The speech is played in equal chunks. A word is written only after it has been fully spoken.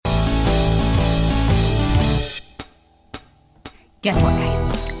Guess what,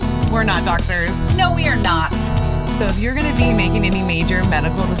 guys? We're not doctors. No, we are not. So if you're going to be making any major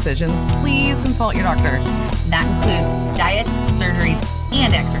medical decisions, please consult your doctor. That includes diets, surgeries,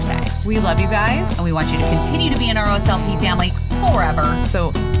 and exercise. We love you guys. And we want you to continue to be in our OSLP family forever.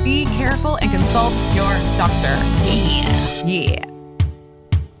 So be careful and consult your doctor. Yeah. Yeah.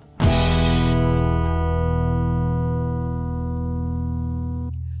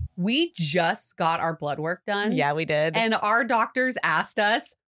 We just got our blood work done. Yeah, we did. And our doctors asked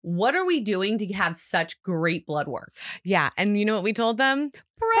us, what are we doing to have such great blood work? Yeah. And you know what we told them?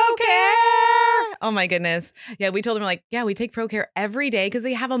 ProCare! Oh my goodness. Yeah, we told them we take ProCare every day because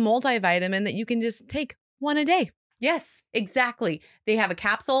they have a multivitamin that you can just take one a day. Yes, exactly. They have a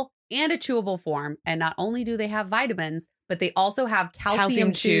capsule and a chewable form. And not only do they have vitamins, but they also have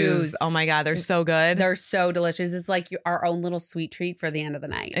calcium chews. Oh my God, they're so good. They're so delicious. It's like our own little sweet treat for the end of the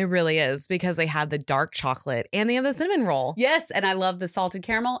night. It really is because they have the dark chocolate and they have the cinnamon roll. Yes, and I love the salted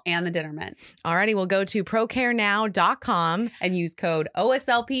caramel and the dinner mint. Alrighty, we'll go to procarenow.com and use code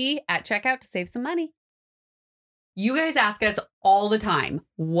OSLP at checkout to save some money. You guys ask us all the time,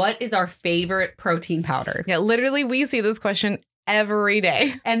 what is our favorite protein powder? Yeah, literally, we see this question every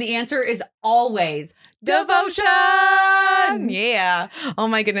day. And the answer is always devotion. Yeah. Oh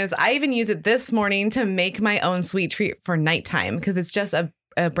my goodness. I even use it this morning to make my own sweet treat for nighttime because it's just a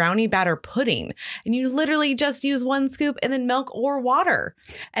brownie batter pudding. And you literally just use one scoop and then milk or water.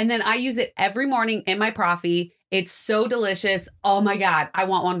 And then I use it every morning in my Profi. It's so delicious. Oh my God. I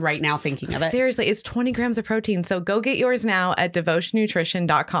want one right now thinking of it. Seriously, it's 20 grams of protein. So go get yours now at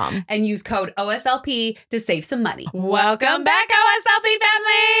devotionnutrition.com. And use code OSLP to save some money. Welcome back, OSLP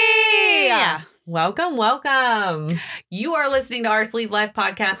family. Yeah. Welcome. You are listening to our Sleep Life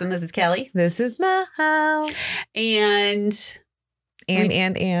podcast, and this is Kelly. This is Mahal. And we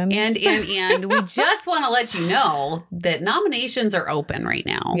just want to let you know that nominations are open right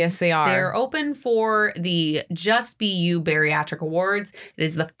now. Yes, they are. They're open for the Just Be You Bariatric Awards. It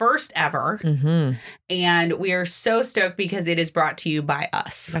is the first ever. Mm-hmm. And we are so stoked because it is brought to you by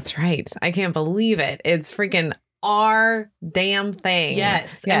us. That's right. I can't believe it. It's freaking our damn thing.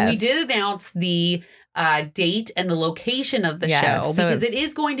 Yes. And we did announce the date and the location of the show because it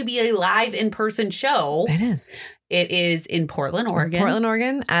is going to be a live in-person show. It is. It is in Portland,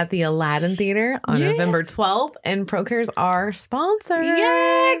 Oregon. At the Aladdin Theater on November 12th. And ProCare's our sponsor.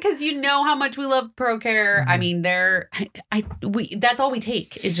 Yeah, because you know how much we love ProCare. I mean, that's all we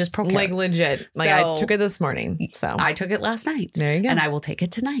take is just ProCare. Like legit. I took it this morning. So I took it last night. There you go. And I will take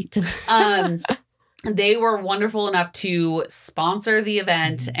it tonight. They were wonderful enough to sponsor the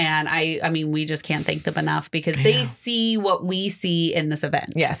event. And I mean, we just can't thank them enough because they see what we see in this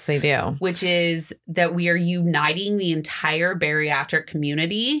event. Yes, they do. Which is that we are uniting the entire bariatric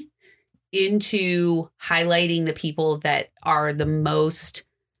community into highlighting the people that are the most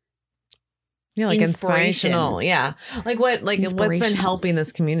inspirational. Yeah. What's been helping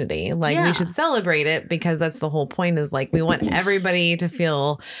this community? We should celebrate it because that's the whole point is we want everybody to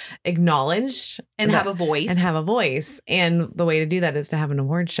feel acknowledged and have a voice. And the way to do that is to have an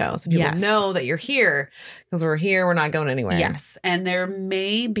award show. So people know that you're here because we're here. We're not going anywhere. Yes. And there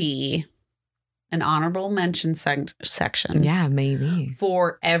may be an honorable mention section. Yeah, maybe.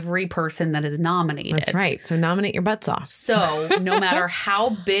 For every person that is nominated. That's right. So nominate your butts off. So no matter how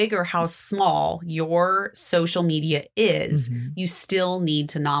big or how small your social media is, you still need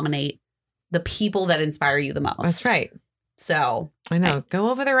to nominate the people that inspire you the most. That's right. So I know. Go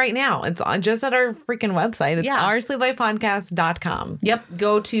over there right now. It's just at our freaking website. It's oursleeplifepodcast.com. Yep.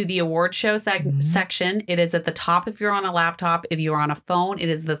 Go to the award show section. It is at the top if you're on a laptop. If you're on a phone, it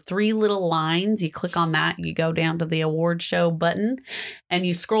is the 3 little lines. You click on that. You go down to the award show button and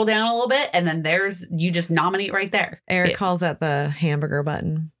you scroll down a little bit. And then you just nominate right there. Eric calls that the hamburger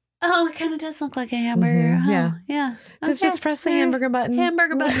button. Oh, it kind of does look like a hamburger. Mm-hmm. Yeah. Yeah. Just press the hamburger button.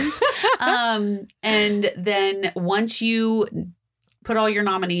 Hamburger button. And then once you put all your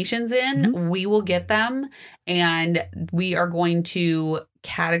nominations in, we will get them. And we are going to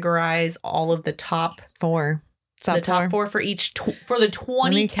categorize all of the top 4. Top 4 for for the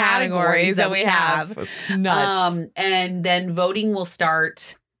 20 categories that we have. Nuts. And then voting will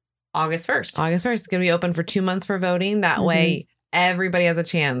start August 1st. August 1st. It's going to be open for 2 months for voting. That way everybody has a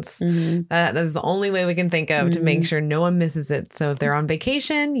chance. That is the only way we can think of to make sure no one misses it. So if they're on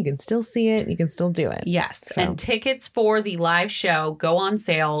vacation, you can still see it. You can still do it. Yes. So. And tickets for the live show go on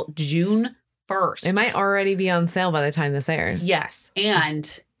sale June 1st. It might already be on sale by the time this airs. Yes.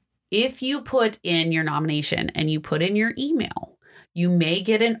 And if you put in your nomination and you put in your email, you may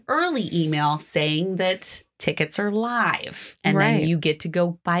get an early email saying that tickets are live, and then you get to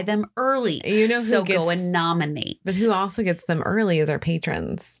go buy them early. You know, so go and nominate. But who also gets them early is our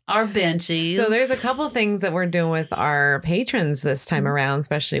patrons, our benchies. So there's a couple of things that we're doing with our patrons this time around,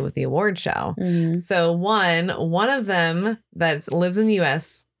 especially with the award show. So one of them that lives in the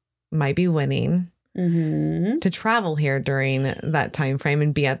U.S. might be winning to travel here during that time frame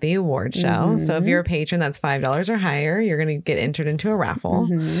and be at the award show. So if you're a patron that's $5 or higher, you're going to get entered into a raffle,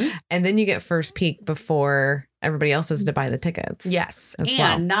 and then you get first peek before everybody else is to buy the tickets. Yes,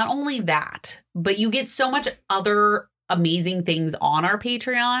 and not only that, but you get so much other amazing things on our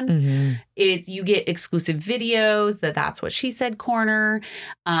Patreon. You get exclusive videos, That's What She Said corner.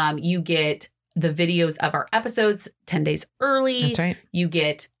 You get the videos of our episodes 10 days early. That's right. You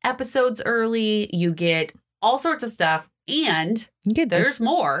get episodes early. You get all sorts of stuff. And there's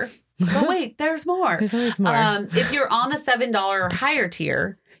more. Oh, wait, there's more. There's always more. If you're on the $7 or higher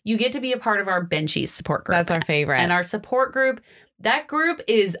tier, you get to be a part of our Benchies support group. That's our favorite. And our support group, that group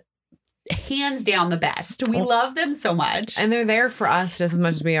is hands down the best. We love them so much. And they're there for us just as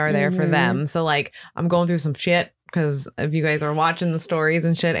much as we are there for them. So like, I'm going through some shit because if you guys are watching the stories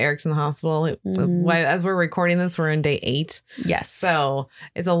and shit, Eric's in the hospital. As we're recording this, we're in day 8. Yes. So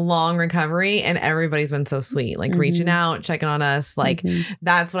it's a long recovery, and everybody's been so sweet, like reaching out, checking on us. Like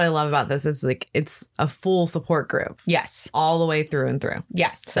that's what I love about this. It's like, it's a full support group. Yes. All the way through and through.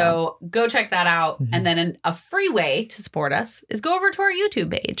 Yes. So go check that out. And then a free way to support us is go over to our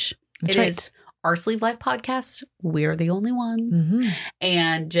YouTube page. It is Our Sleeve Life Podcast. We're the only ones.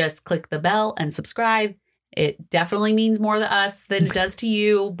 And just click the bell and subscribe. It definitely means more to us than it does to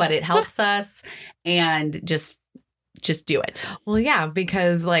you, but it helps us. And just do it. Well, yeah,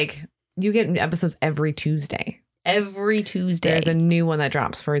 because like you get episodes every Tuesday. Every Tuesday. There's a new one that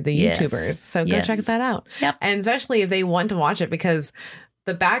drops for the YouTubers. So go check that out. Yep. And especially if they want to watch it, because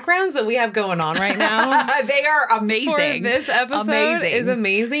the backgrounds that we have going on right now, they are amazing. For this episode is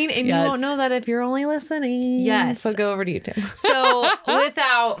amazing. And you won't know that if you're only listening. Yes. So go over to YouTube. So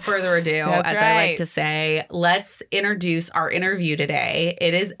without further ado, I like to say, let's introduce our interview today.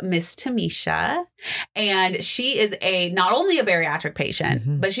 It is Miss Tamisha. And she is not only a bariatric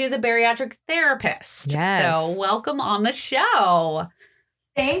patient, but she is a bariatric therapist. Yes. So welcome on the show.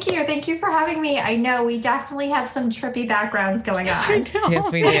 Thank you. Thank you for having me. I know we definitely have some trippy backgrounds going on. I know.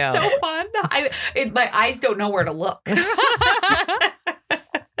 Yes, we do. It's so fun. My eyes don't know where to look.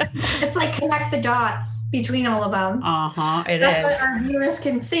 It's like connect the dots between all of them. That's what our viewers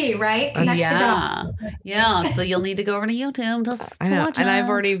can see, right? Connect the dots. Yeah. So you'll need to go over to YouTube to watch it. And I've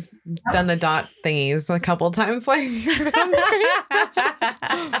already done the dot thingies a couple of times. Like on screen.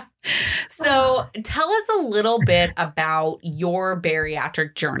 So tell us a little bit about your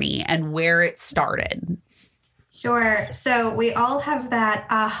bariatric journey and where it started. Sure. So we all have that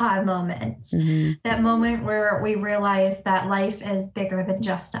aha moment, that moment where we realize that life is bigger than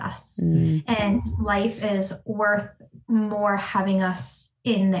just us and life is worth more having us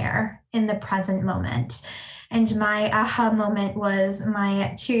in there in the present moment. And my aha moment was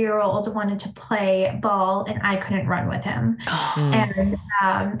my 2-year-old wanted to play ball and I couldn't run with him.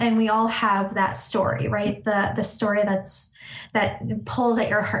 And we all have that story, right? The story that pulls at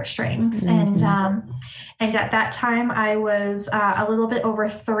your heartstrings. And at that time I was a little bit over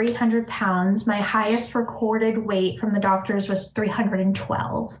 300 pounds. My highest recorded weight from the doctors was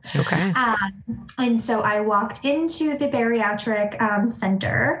 312. Okay. And so I walked into the bariatric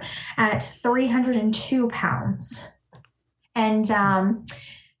center at 302 pounds. And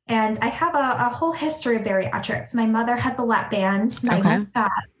I have a whole history of bariatrics. My mother had the lap bands. My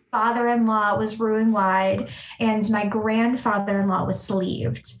father-in-law was Roux-en-Y, and my grandfather-in-law was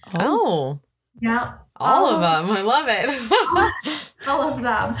sleeved. Oh. Yeah. All of them. I love it. All of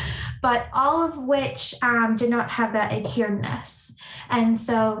them, but all of which did not have that adheredness. And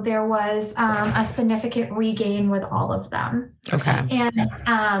so there was a significant regain with all of them. Okay.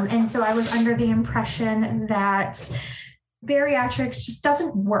 And so I was under the impression that bariatrics just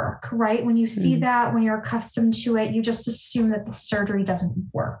doesn't work, right? When you see that, when you're accustomed to it, you just assume that the surgery doesn't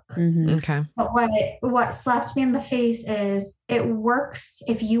work. Okay. But what slapped me in the face is it works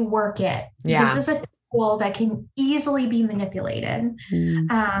if you work it. Yeah. This is a tool that can easily be manipulated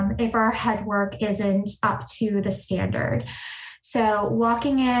if our head work isn't up to the standard. So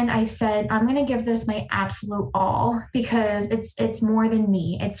walking in, I said, I'm going to give this my absolute all because it's more than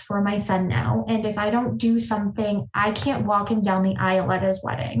me. It's for my son now. And if I don't do something, I can't walk him down the aisle at his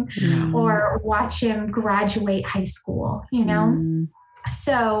wedding or watch him graduate high school, you know?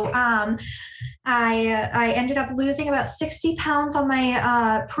 So I ended up losing about 60 pounds on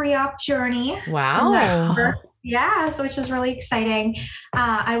my pre-op journey. Wow. Yes, which is really exciting.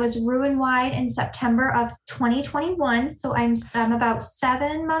 I was Roux-en-Y in September of 2021. So I'm about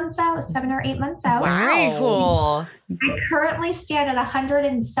 7 or 8 months out. Wow. Very cool. I currently stand at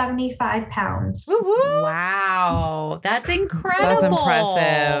 175 pounds. Woo-hoo. Wow. That's incredible. That's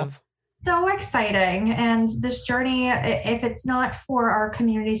impressive. So exciting. And this journey, if it's not for our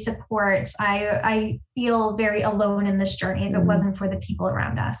community support, I feel very alone in this journey if it wasn't for the people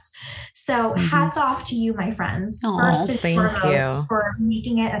around us. So hats off to you, my friends. First and foremost, for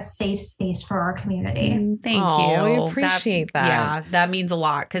making it a safe space for our community. Thank you. We appreciate that. Yeah, that means a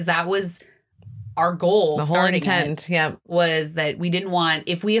lot because that was our goal. The whole intent, was that we didn't want,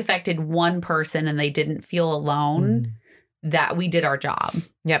 if we affected one person and they didn't feel alone, that we did our job.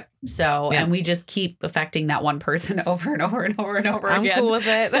 Yep. So, and we just keep affecting that one person over and over and over and over again. I'm cool with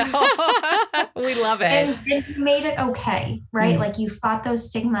it. So, we love it. And you made it okay, right? Like you fought those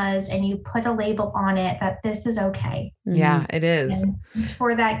stigmas and you put a label on it that this is okay. Yeah, it is. And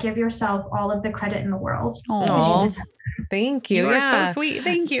for that, give yourself all of the credit in the world. Oh, thank you. You are so sweet.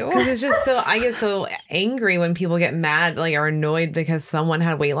 Thank you. Because it's just I get so angry when people get mad, like are annoyed because someone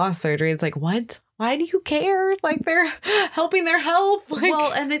had weight loss surgery. It's like, what? Why do you care? Like they're helping their health. Like,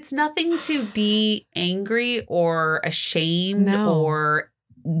 well, and it's nothing to be angry or ashamed or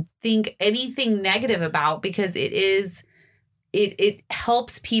think anything negative about because it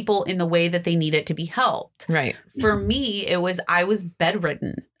helps people in the way that they need it to be helped. Right. For me, I was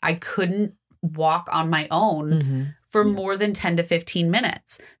bedridden. I couldn't walk on my own for more than 10 to 15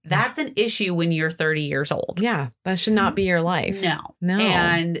 minutes. That's an issue when you're 30 years old. Yeah. That should not be your life. No.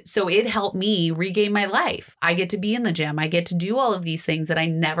 And so it helped me regain my life. I get to be in the gym. I get to do all of these things that I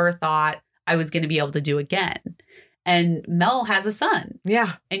never thought I was going to be able to do again. And Mel has a son.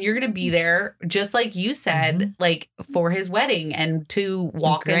 Yeah. And you're going to be there, just like you said, like for his wedding and to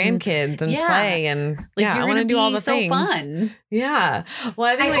walk grandkids and play. And like, I want to do all the so things. Fun. Yeah.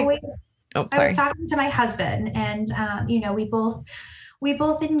 Well, I think I was talking to my husband and, we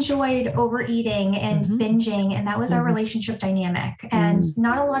both enjoyed overeating and binging, and that was our relationship dynamic. And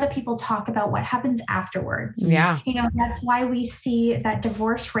not a lot of people talk about what happens afterwards. Yeah. That's why we see that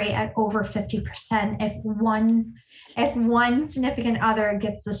divorce rate at over 50% if one significant other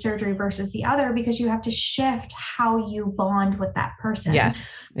gets the surgery versus the other, because you have to shift how you bond with that person.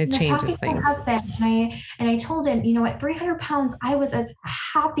 Yes. It changes things. My husband, and I told him, at 300 pounds, I was as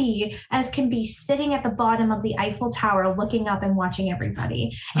happy as can be sitting at the bottom of the Eiffel Tower, looking up and watching everybody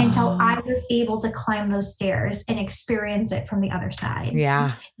until I was able to climb those stairs and experience it from the other side.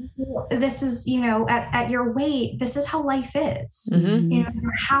 Yeah. This is, at your weight, this is how life is. You're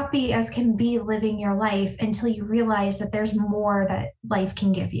happy as can be living your life until you realize that there's more that life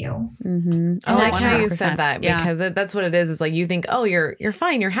can give you. I like how you said that because that's what it is. It's like, you think, oh, you're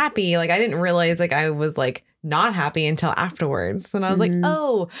fine. You're happy. Like, I didn't realize like I was like not happy until afterwards. And I was like,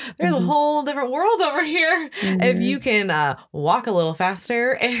 oh, there's a whole different world over here. If you can walk a little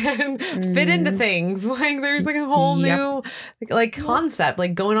faster and fit into things, like there's like a whole new like concept,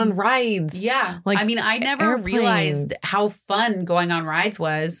 like going on rides. Yeah. Like, I mean, I never realized how fun going on rides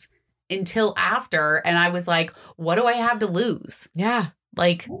was until after. And I was like, what do I have to lose? Yeah.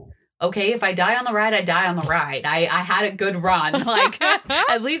 Like, okay, if I die on the ride, I die on the ride. I had a good run. Like,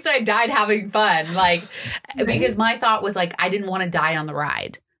 at least I died having fun. Like, because my thought was like, I didn't want to die on the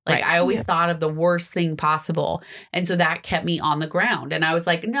ride. Like, I always thought of the worst thing possible. And so that kept me on the ground. And I was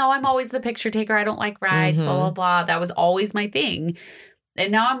like, no, I'm always the picture taker. I don't like rides, blah, blah, blah. That was always my thing.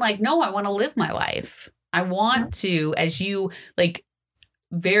 And now I'm like, no, I want to live my life. I want to, as you like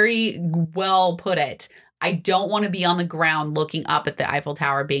very well put it, I don't want to be on the ground looking up at the Eiffel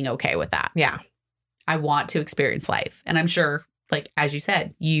Tower being okay with that. Yeah. I want to experience life. And I'm sure, like, as you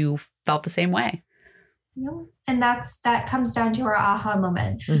said, you felt the same way. And that comes down to our aha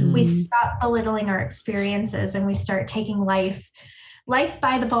moment. We stop belittling our experiences and we start taking life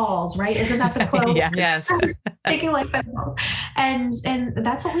by the balls, right? Isn't that the quote? Yes. Taking life by the balls. And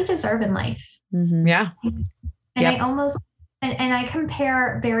that's what we deserve in life. Yeah. And And I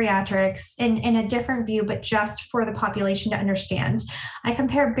compare bariatrics in a different view, but just for the population to understand. I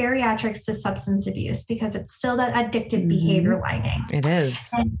compare bariatrics to substance abuse because it's still that addictive behavior lining. It is.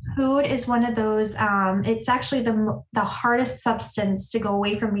 And food is one of those, it's actually the hardest substance to go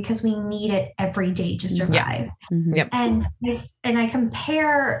away from because we need it every day to survive. And I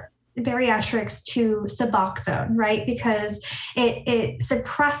compare bariatrics to Suboxone, right? Because it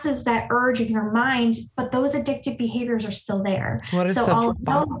suppresses that urge in your mind, but those addictive behaviors are still there. What is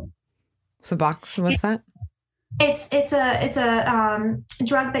Suboxone? What's that? It's a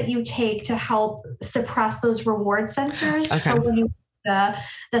drug that you take to help suppress those reward sensors for when you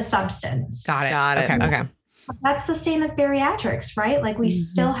the substance. Got it. Okay. That's the same as bariatrics, right? Like we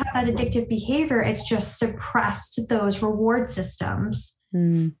still have that addictive behavior. It's just suppressed those reward systems.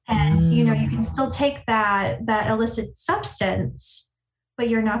 And, you know, you can still take that illicit substance, but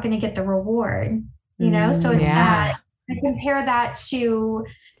you're not going to get the reward, you know? So it's that, I compare that to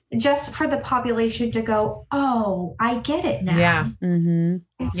just for the population to go, oh, I get it now. Yeah.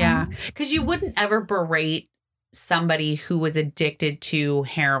 Yeah. Because you wouldn't ever berate somebody who was addicted to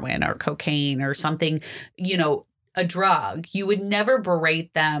heroin or cocaine or something, you know, a drug. You would never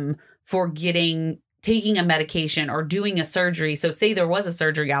berate them for taking a medication or doing a surgery. So say there was a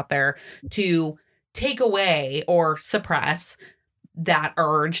surgery out there to take away or suppress that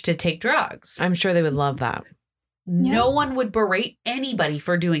urge to take drugs. I'm sure they would love that. No one would berate anybody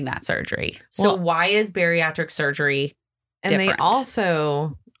for doing that surgery. So why is bariatric surgery different? And they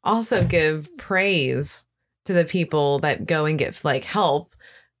also give praise to the people that go and get like help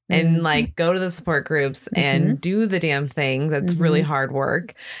and like go to the support groups and do the damn thing. That's really hard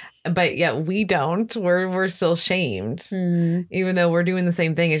work. But yet we don't. We're still shamed, even though we're doing the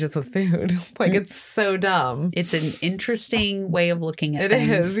same thing. It's just with food. Like it's so dumb. It's an interesting way of looking at things.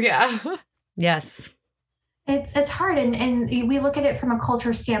 It is, yeah. Yes. It's hard. And we look at it from a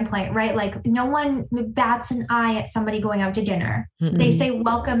culture standpoint, right? Like no one bats an eye at somebody going out to dinner. They say,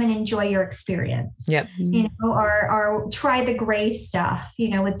 welcome and enjoy your experience. Yep. You know, or try the gray stuff, you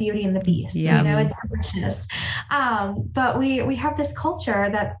know, with Beauty and the Beast, you know, it's delicious. But we have this culture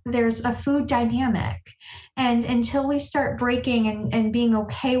that there's a food dynamic. And until we start breaking and being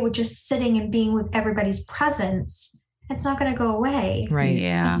okay with just sitting and being with everybody's presence, it's not going to go away. Right.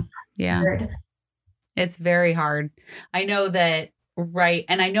 Yeah. Yeah. It's very hard. I know that, right.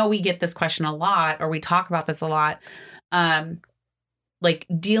 And I know we get this question a lot, or we talk about this a lot, like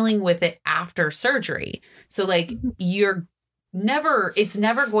dealing with it after surgery. So like it's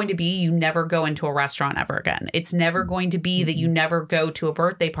never going to be, you never go into a restaurant ever again. It's never going to be that you never go to a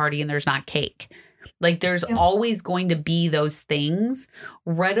birthday party and there's not cake. Like there's always going to be those things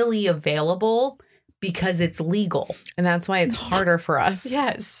readily available because it's legal. And that's why it's harder for us.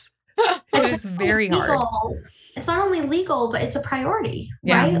 Yes. It's very hard. It's not only legal, but it's a priority,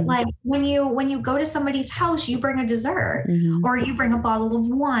 right? Like when you go to somebody's house, you bring a dessert or you bring a bottle of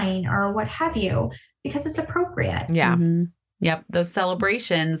wine or what have you, because it's appropriate. Yeah. Yep. Those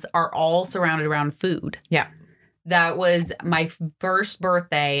celebrations are all surrounded around food. Yeah. That was my first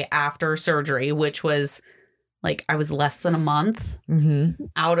birthday after surgery, which was like, I was less than a month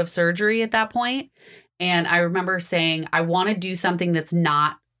out of surgery at that point. And I remember saying, I want to do something that's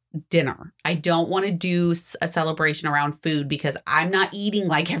not dinner. I don't want to do a celebration around food because I'm not eating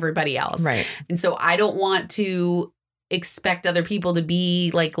like everybody else. Right. And so I don't want to expect other people to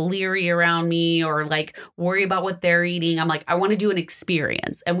be like leery around me or like worry about what they're eating. I'm like, I want to do an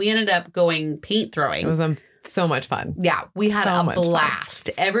experience. And we ended up going paint throwing. It was so much fun. Yeah. We had a blast.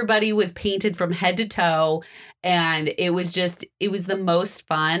 Everybody was painted from head to toe. And it was the most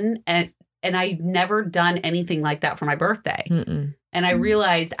fun. And I'd never done anything like that for my birthday. And I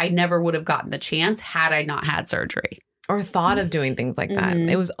realized I never would have gotten the chance had I not had surgery. Or thought of doing things like that.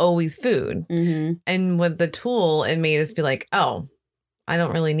 It was always food. And with the tool, it made us be like, oh, I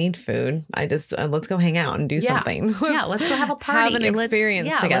don't really need food. I just, let's go hang out and do something. Let's go have a party. Have an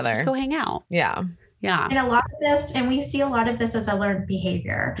experience together. Let's just go hang out. Yeah. Yeah. And a lot of this, and we see a lot of this as a learned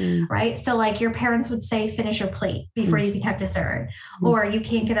behavior, right? So like your parents would say, finish your plate before you can have dessert, or you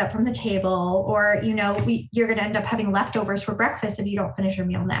can't get up from the table, or, you know, you're going to end up having leftovers for breakfast if you don't finish your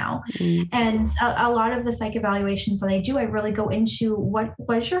meal now. And a lot of the psych evaluations that I do, I really go into what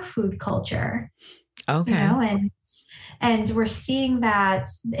was your food culture? Okay. You know, and we're seeing that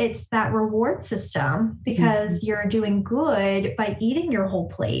it's that reward system because you're doing good by eating your whole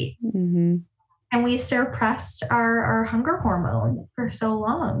plate. And we suppressed our hunger hormone for so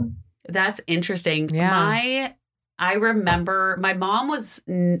long. That's interesting. Yeah. I remember my mom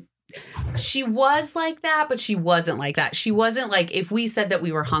she was like that, but she wasn't like that. She wasn't like, if we said that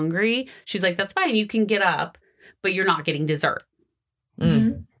we were hungry, she's like, that's fine. You can get up, but you're not getting dessert.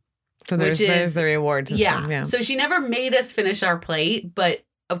 So there's the reward system. Yeah. So she never made us finish our plate. But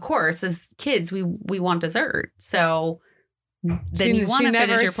of course, as kids, we want dessert. So then you want to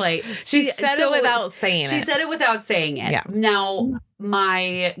finish your plate. She said it without saying it. She said it without saying it. Yeah. Now,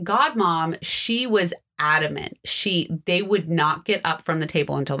 my godmom, she was adamant. They would not get up from the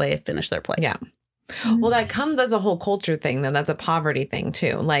table until they had finished their plate. Yeah. Well, that comes as a whole culture thing, though. That's a poverty thing,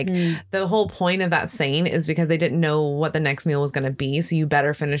 too. Like, the whole point of that saying is because they didn't know what the next meal was going to be. So you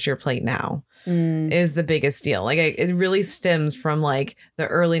better finish your plate now is the biggest deal. Like, it really stems from, like, the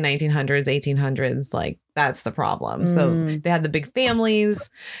early 1900s, 1800s, like, That's the problem. So they had the big families.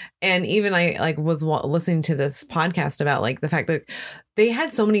 And even I was listening to this podcast about the fact that they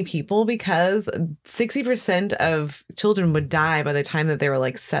had so many people because 60% of children would die by the time that they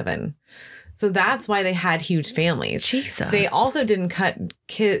were 7. So that's why they had huge families. Jesus. They also didn't cut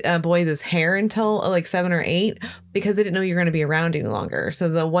boys' hair until 7 or 8 because they didn't know you were going to be around any longer.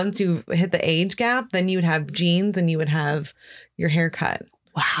 So once you hit the age gap, then you would have jeans and you would have your hair cut.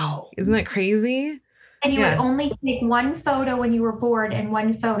 Wow. Isn't that crazy? And you would only take one photo when you were born and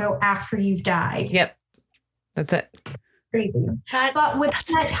one photo after you've died. Yep. That's it. Crazy. But with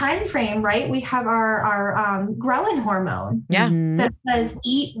that time frame, right, we have our ghrelin hormone. Yeah. That says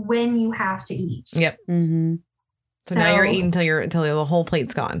eat when you have to eat. Yep. Mm-hmm. So now you're eating until the whole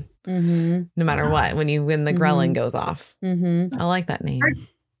plate's gone. Mm-hmm. No matter what, when the ghrelin goes off. Mm-hmm. I like that name.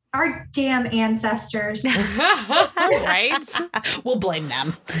 Our damn ancestors. Right? We'll blame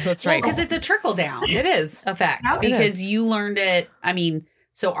them. That's right. Because it's a trickle down. It is. Effect. Yep. Because you learned it. I mean,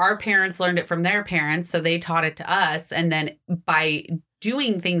 so our parents learned it from their parents. So they taught it to us. And then by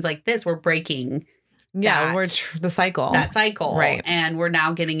doing things like this, we're breaking we're the cycle. That cycle. Right. And we're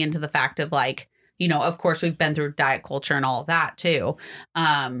now getting into the fact of of course, we've been through diet culture and all of that too.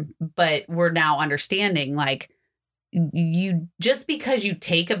 But we're now understanding you just because you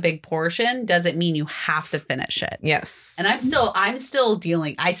take a big portion doesn't mean you have to finish it. Yes. And I still deal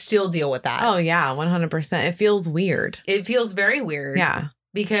with that. Oh yeah, 100%. It feels weird. It feels very weird. Yeah.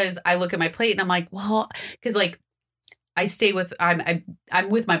 Because I look at my plate and I'm like, well, because I stay with I'm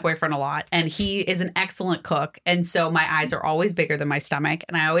with my boyfriend a lot and he is an excellent cook. And so my eyes are always bigger than my stomach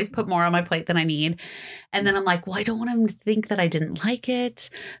and I always put more on my plate than I need. And then I'm like, well, I don't want him to think that I didn't like it.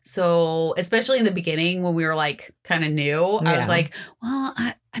 So especially in the beginning when we were kind of new, I was like, well,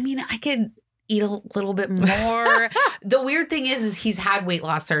 I mean, I could eat a little bit more. The weird thing is he's had weight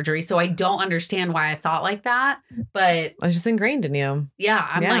loss surgery. So I don't understand why I thought like that. But it's just ingrained in you. Yeah.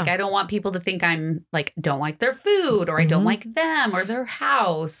 I'm I don't want people to think I'm don't like their food or I don't like them or their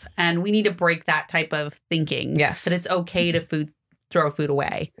house. And we need to break that type of thinking. Yes. That it's okay to throw food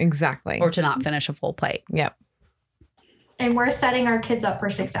away. Exactly. Or to not finish a full plate. Yep. And we're setting our kids up for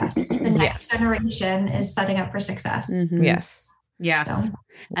success. The next generation is setting up for success. Mm-hmm. Yes. Yes. So.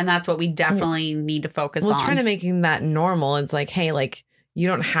 And that's what we definitely need to focus on. We're trying to making that normal. It's hey, you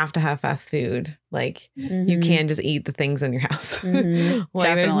don't have to have fast food. You can just eat the things in your house. Mm-hmm.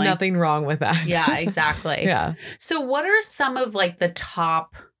 There's nothing wrong with that. Yeah, exactly. Yeah. So what are some of the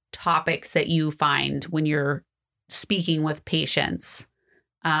top topics that you find when you're speaking with patients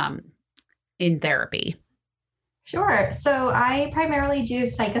in therapy? Sure. So I primarily do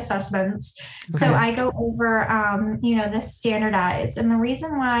psych assessments. Okay. So I go over, the standardized. And the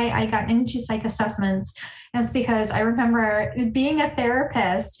reason why I got into psych assessments is because I remember being a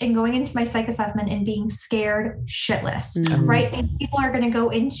therapist and going into my psych assessment and being scared shitless, right? And people are going to go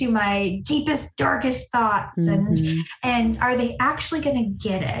into my deepest, darkest thoughts and are they actually going to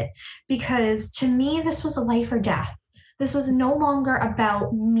get it? Because to me, this was a life or death. This was no longer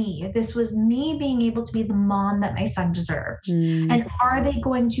about me. This was me being able to be the mom that my son deserved. And are they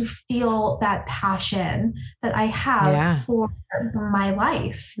going to feel that passion that I have for my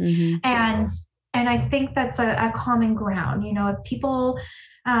life? And I think that's a common ground. If people,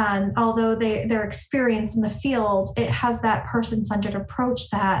 although they're experienced in the field, it has that person-centered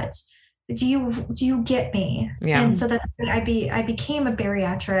approach that, do you get me? Yeah. And so that I became a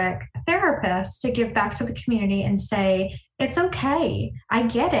bariatric therapist to give back to the community and say, it's okay. I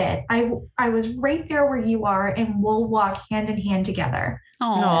get it. I was right there where you are and we'll walk hand in hand together.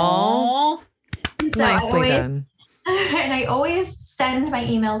 Aww. So nicely done. And I always send my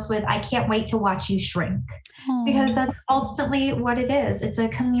emails with, I can't wait to watch you shrink. Aww. Because that's ultimately what it is. It's a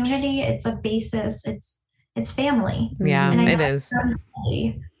community. It's a basis. It's family. Yeah, it is.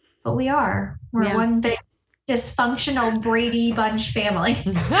 But we're one big dysfunctional Brady Bunch family.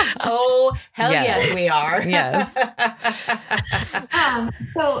 Oh, hell yes, we are. Yes.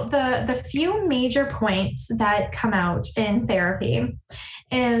 So the few major points that come out in therapy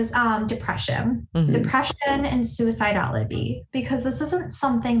is depression, depression and suicidality, because this isn't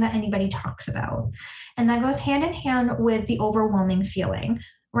something that anybody talks about. And that goes hand in hand with the overwhelming feeling.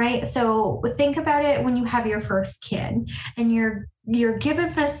 Right. So think about it when you have your first kid and you're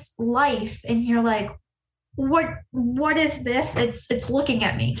given this life and you're like, what is this? It's looking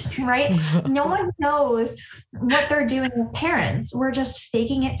at me. Right. No one knows what they're doing as parents. We're just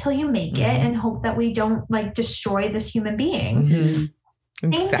faking it till you make it and hope that we don't destroy this human being.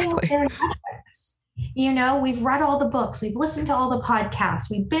 Exactly. You know, we've read all the books, we've listened to all the podcasts,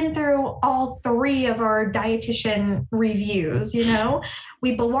 we've been through all 3 of our dietitian reviews, you know,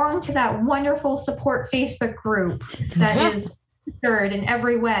 we belong to that wonderful support Facebook group that is featured in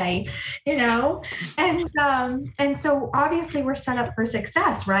every way, you know, and so obviously we're set up for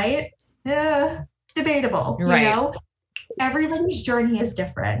success, right? Debatable, right. You know, everybody's journey is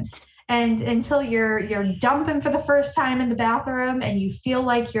different. And until you're dumping for the first time in the bathroom and you feel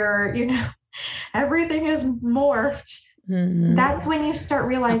like you know, everything is morphed, that's when you start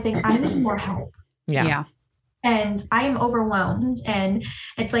realizing I need more help. Yeah. And I am overwhelmed. And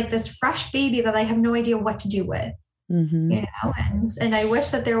it's like this fresh baby that I have no idea what to do with. You know, and I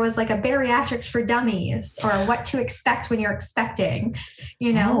wish that there was like a bariatrics for dummies or what to expect when you're expecting,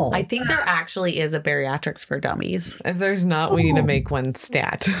 you know. I think there actually is a bariatrics for dummies. If there's not, we need to make one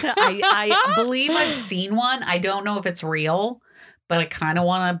stat. I believe I've seen one. I don't know if it's real, but I kind of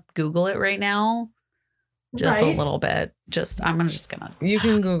want to Google it right now. Just a little bit. I'm just gonna. You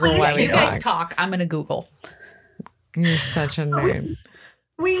can Google while we you guys talk. I'm gonna Google. You're such a nerd.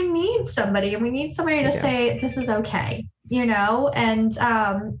 We need somebody, and we need somebody to say this is okay, you know, and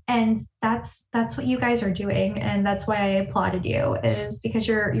that's what you guys are doing, and that's why I applauded you, is because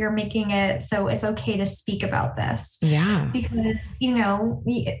you're making it so it's okay to speak about this. Yeah, because you know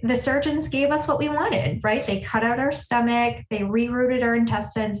the surgeons gave us what we wanted, right? They cut out our stomach, they rerouted our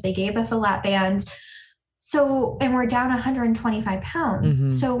intestines, they gave us a lap band. So, and we're down 125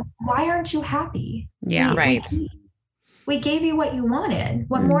 pounds. So why aren't you happy? Yeah, right. We gave you what you wanted.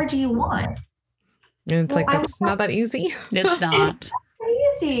 What more do you want? And it's that's not that easy. It's not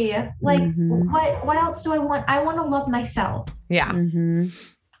easy. Like what else do I want? I want to love myself. Yeah.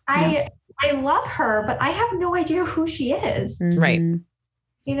 I love her, but I have no idea who she is. Right.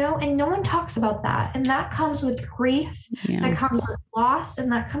 You know, and no one talks about that. And that comes with grief, that comes with loss,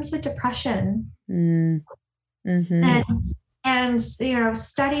 and that comes with depression. And you know,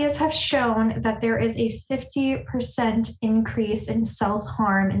 studies have shown that there is a 50% increase in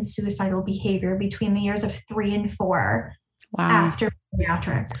self-harm and suicidal behavior between the years of 3 and 4 after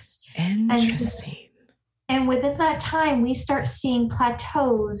bariatrics. Interesting. And within that time, we start seeing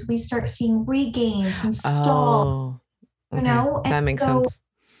plateaus, we start seeing regains and stalls. You know, and that makes sense.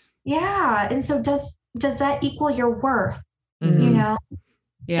 Yeah, and so does that equal your worth? You know,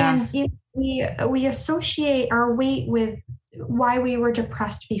 and we associate our weight with why we were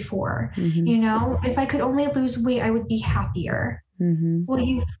depressed before. You know, if I could only lose weight, I would be happier. Well,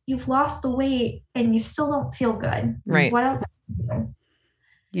 you've lost the weight and you still don't feel good. Right. What else can you do?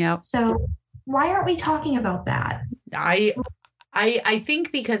 Yeah. So why aren't we talking about that? I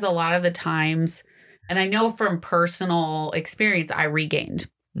think because a lot of the times, and I know from personal experience, I regained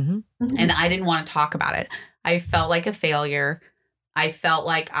and I didn't want to talk about it. I felt like a failure. I felt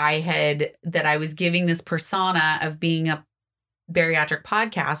like I was giving this persona of being a bariatric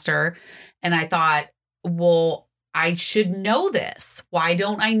podcaster. And I thought, well, I should know this. Why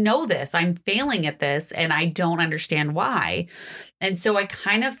don't I know this? I'm failing at this and I don't understand why. And so I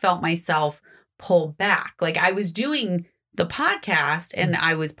kind of felt myself pull back. Like I was doing the podcast and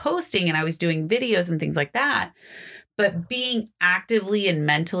I was posting and I was doing videos and things like that. But being actively and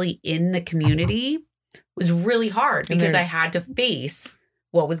mentally in the community was really hard because I had to face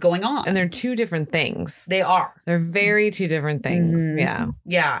what was going on. And they're 2 different things. They are. They're very 2 different things. Yeah.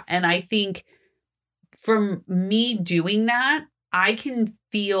 Yeah. And I think from me doing that, I can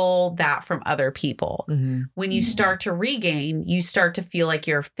feel that from other people. When you start to regain, you start to feel like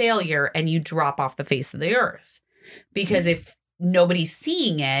you're a failure and you drop off the face of the earth. Because if nobody's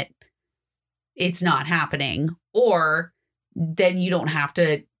seeing it, it's not happening. Or then you don't have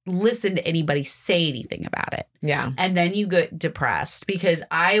to listen to anybody say anything about it. Yeah. And then you get depressed because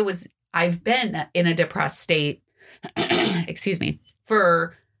I've been in a depressed state, excuse me,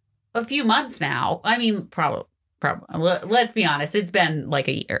 for a few months now. I mean, probably, let's be honest. It's been like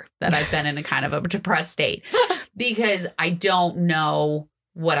a year that I've been in a kind of a depressed state because I don't know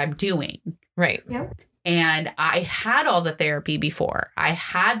what I'm doing. Right. Yep. And I had all the therapy before. I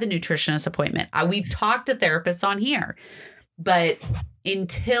had the nutritionist appointment. We've talked to therapists on here, but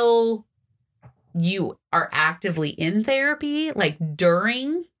until you are actively in therapy, like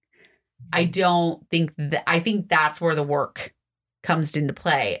during, I think that's where the work comes into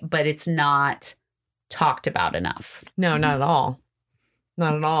play, but it's not talked about enough. No, not at all.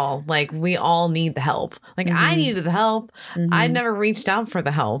 Not at all. Like we all need the help. Like I needed the help. I never reached out for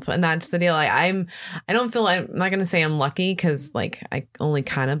the help. And that's the deal. Like I'm not going to say I'm lucky because like I only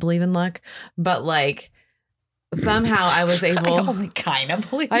kind of believe in luck, but like somehow I was able. I only kind of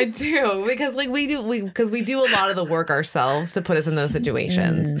believe. I do, because like we do a lot of the work ourselves to put us in those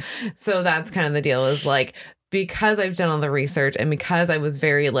situations. So that's kind of the deal, is like, because I've done all the research and because I was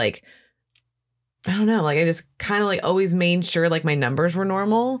very like, I don't know, like I just kind of like always made sure like my numbers were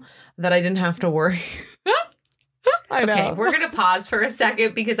normal, that I didn't have to worry. I know. Okay, we're going to pause for a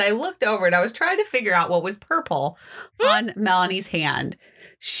second because I looked over and I was trying to figure out what was purple on Melanie's hand.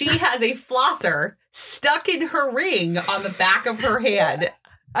 She has a flosser stuck in her ring on the back of her hand.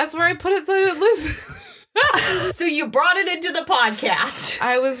 That's where I put it so I didn't lose. So you brought it into the podcast.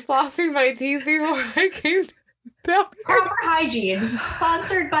 I was flossing my teeth before I came down here. Proper hygiene,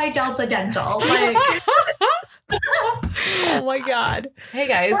 sponsored by Delta Dental. Like, Oh my God. Hey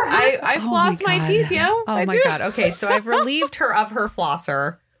guys, I floss my teeth, yo. Oh my God. Okay, so I've relieved her of her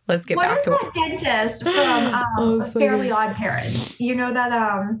flosser. Let's get back to it. What is that dentist from Fairly Odd Parents? You know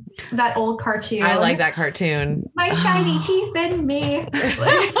that old cartoon? I like that cartoon. My shiny teeth and me.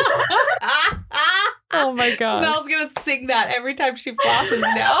 Oh my God. Mel's going to sing that every time she flosses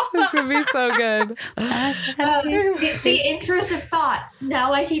now. This would be so good. See, intrusive thoughts.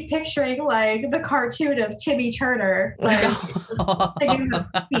 Now I keep picturing like the cartoon of Timmy Turner. Like, singing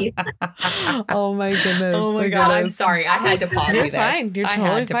the teeth. Oh my goodness. Oh my God. I'm sorry. I had to pause You're you there. fine. You're I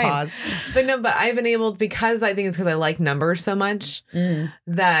totally had to fine. pause. But I've been able, because I think it's because I like numbers so much,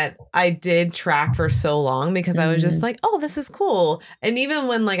 that I did track for so long, because I was just like, oh, this is cool. And even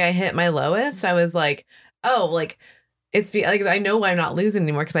when like I hit my lowest, I was like, oh, like it's like, I know I'm not losing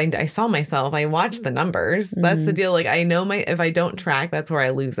anymore, because I saw myself. I watched the numbers. That's the deal. Like I know if I don't track, that's where I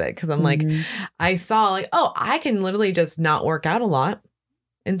lose it. Because I'm like, I saw like, oh, I can literally just not work out a lot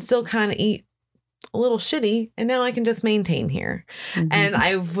and still kind of eat a little shitty, and now I can just maintain here. And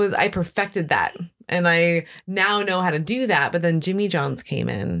I perfected that, and I now know how to do that. But then Jimmy John's came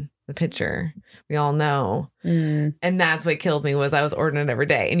in the picture, we all know, and that's what killed me, was I was ordering it every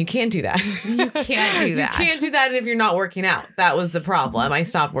day, and you can't do that. You can't do that. You can't do that if you're not working out. That was the problem. I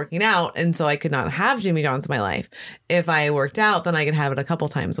stopped working out, and so I could not have Jimmy John's in my life. If I worked out, then I could have it a couple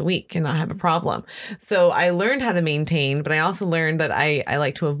times a week and not have a problem. So I learned how to maintain, but I also learned that I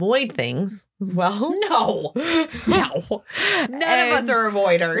like to avoid things as well. No. None of us are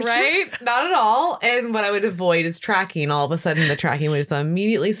avoiders. Right? Not at all. And what I would avoid is tracking. All of a sudden, the tracking would just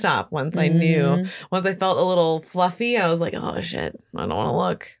immediately stop once I knew. Once I felt a little fluffy, I was like, oh, shit, I don't want to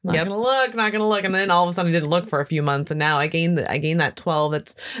look. Not going to look. And then all of a sudden, I didn't look for a few months. And now I gained that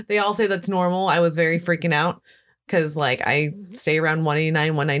 12. They all say that's normal. I was very freaking out, because like I stay around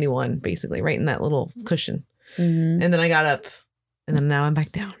 189, 191, basically, right in that little cushion. And then I got up. And then now I'm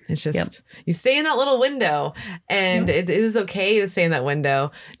back down. It's just, you stay in that little window, and it is okay to stay in that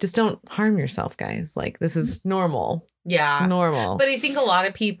window. Just don't harm yourself, guys. Like, this is normal. Yeah. Normal. But I think a lot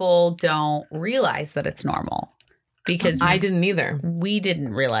of people don't realize that it's normal, because I didn't either. We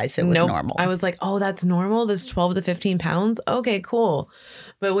didn't realize it was normal. I was like, oh, that's normal. This 12 to 15 pounds. Okay, cool.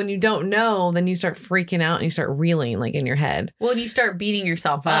 But when you don't know, then you start freaking out and you start reeling like in your head. Well, you start beating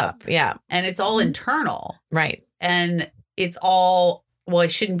yourself up. Yeah. And it's all internal. Right. And it's all, well, I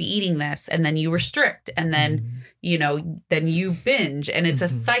shouldn't be eating this. And then you restrict. And then, then you binge. And it's a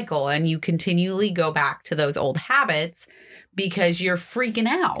cycle. And you continually go back to those old habits because you're freaking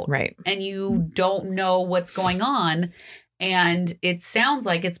out. Right. And you don't know what's going on. And it sounds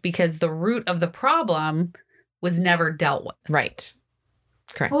like it's because the root of the problem was never dealt with. Right.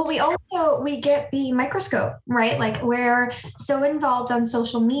 Correct. Well, we get the microscope, right? Like we're so involved on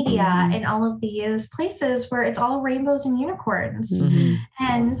social media and all of these places where it's all rainbows and unicorns.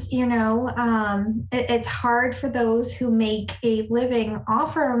 And, it's hard for those who make a living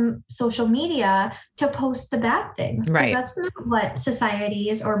off from social media to post the bad things. Because that's not what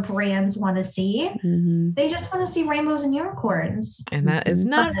societies or brands want to see. They just want to see rainbows and unicorns. And that is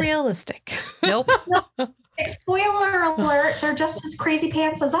not realistic. Nope. Spoiler alert, they're just as crazy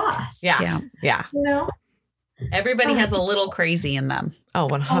pants as us. Yeah. Everybody has a little crazy in them. Oh,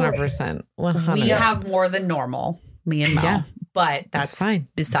 100%. 100%. We have more than normal, me and Mel. Yeah. But that's fine.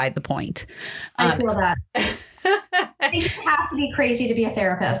 Beside the point. I feel that. I think you have to be crazy to be a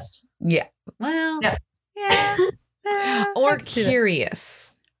therapist. Yeah. Well, or curious.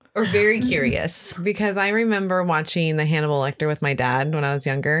 Or very curious. Because I remember watching the Hannibal Lecter with my dad when I was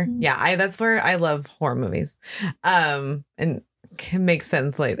younger. Yeah, that's where I love horror movies. And it makes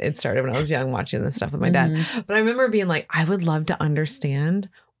sense. Like it started when I was young watching this stuff with my dad. But I remember being like, I would love to understand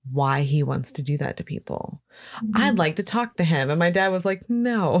why he wants to do that to people. I'd like to talk to him. And my dad was like,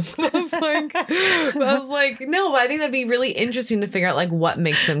 no. I was like, no, but I think that'd be really interesting to figure out like what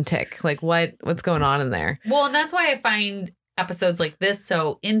makes him tick. Like what's going on in there. Well, and that's why I find episodes like this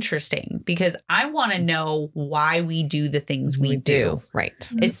so interesting because I want to know why we do the things we do.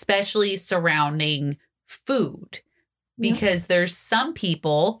 Right. Especially surrounding food. Because there's some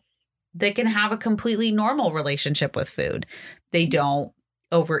people that can have a completely normal relationship with food. They don't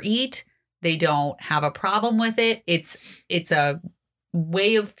overeat. They don't have a problem with it. It's a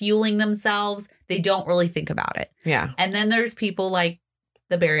way of fueling themselves. They don't really think about it. Yeah. And then there's people like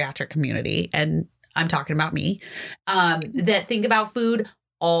the bariatric community, and I'm talking about me, that think about food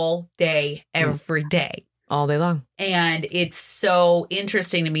all day, every day. All day long. And it's so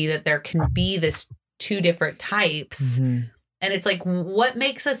interesting to me that there can be this two different types. And it's like, what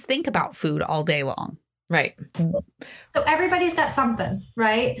makes us think about food all day long? Right. So everybody's got something,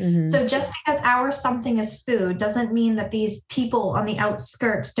 right? So just because our something is food doesn't mean that these people on the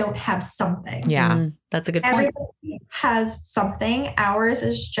outskirts don't have something. Yeah. That's a good point. Everybody has something. Ours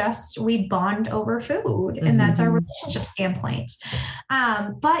is just we bond over food, and that's our relationship standpoint.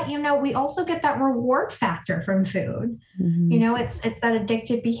 But we also get that reward factor from food. It's that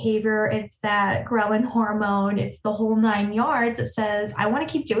addictive behavior. It's that ghrelin hormone. It's the whole 9 yards. It says, I want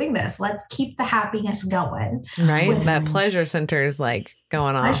to keep doing this. Let's keep the happiness going. Right. That pleasure center is like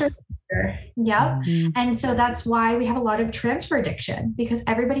going on. Yep. And so that's why we have a lot of transfer addiction, because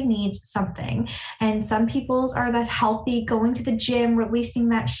everybody needs something. And some people's are that healthy, going to the gym, releasing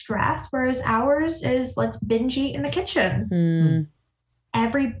that stress, whereas ours is let's binge eat in the kitchen.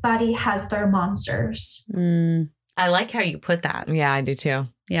 Everybody has their monsters. I like how you put that. Yeah, I do too.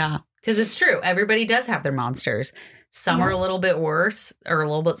 Yeah. Because it's true. Everybody does have their monsters. Some are a little bit worse or a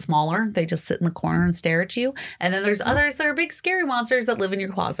little bit smaller. They just sit in the corner and stare at you. And then there's others that are big, scary monsters that live in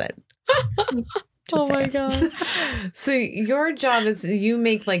your closet. My God. So your job is you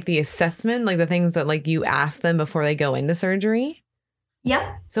make like the assessment, like the things that like you ask them before they go into surgery? Yep.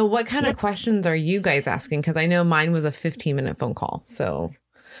 So what kind of questions are you guys asking? Because I know mine was a 15-minute phone call. So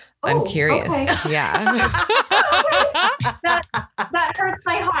I'm curious. Okay. Yeah. that hurts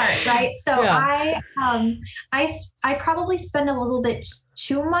my heart, right? So I probably spend a little bit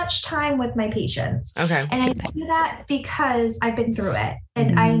too much time with my patients. Okay. And I do that because I've been through it,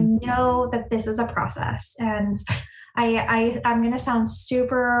 and I know that this is a process. And I'm going to sound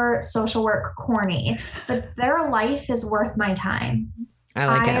super social work corny, but their life is worth my time.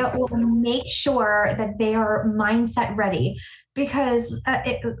 I will make sure that they are mindset ready, because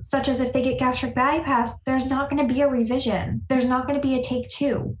such as if they get gastric bypass, there's not going to be a revision. There's not going to be a take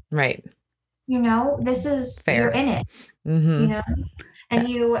 2. Right. This is fair. You're in it, and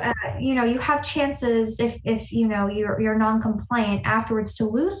you have chances if you're non-compliant afterwards to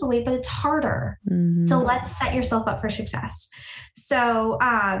lose the weight, but it's harder. So let's set yourself up for success. So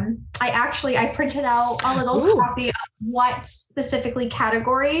I printed out a little copy of what specifically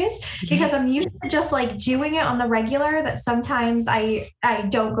categories, because I'm used to just like doing it on the regular, that sometimes I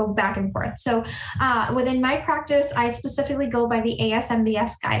don't go back and forth. So within my practice, I specifically go by the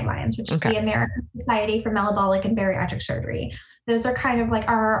ASMBS guidelines, which is the American Society for Metabolic and Bariatric Surgery. Those are kind of like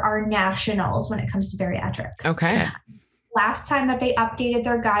our nationals when it comes to bariatrics. Okay. Last time that they updated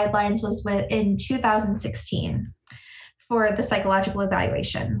their guidelines was in 2016 for the psychological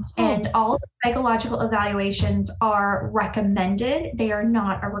evaluations. And all the psychological evaluations are recommended. They are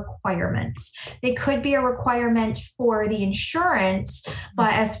not a requirement. They could be a requirement for the insurance,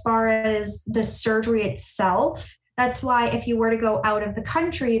 but as far as the surgery itself, that's why if you were to go out of the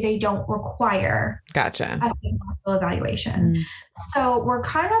country, they don't require a psychological evaluation. So we're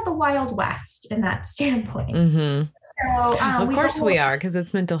kind of the Wild West in that standpoint. So of course we are, because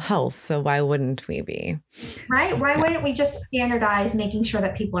it's mental health. So why wouldn't we be? Right? Why wouldn't we just standardize making sure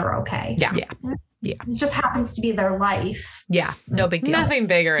that people are okay? Yeah. It just happens to be their life. Yeah. No big deal. Nothing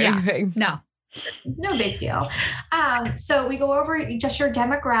big or anything. No big deal. So we go over just your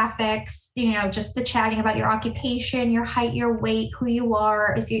demographics, just the chatting about your occupation, your height, your weight, who you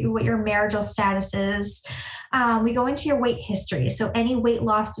are, what your marital status is. We go into your weight history. So any weight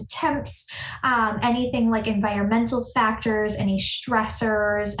loss attempts, anything like environmental factors, any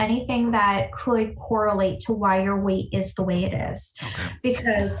stressors, anything that could correlate to why your weight is the way it is.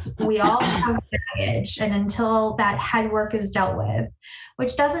 Because we all have baggage, and until that head work is dealt with,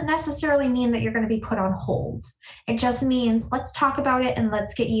 which doesn't necessarily mean that you're going to be put on hold. It just means let's talk about it and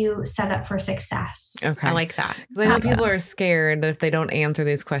let's get you set up for success. Okay. I like that. I know people are scared that if they don't answer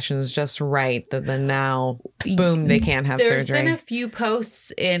these questions just right, that then now, boom, they can't have surgery. There's been a few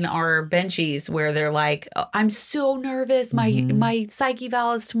posts in our benchies where they're like, oh, I'm so nervous. My psych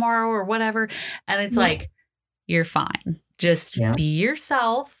eval is tomorrow or whatever. And it's like, you're fine. Just be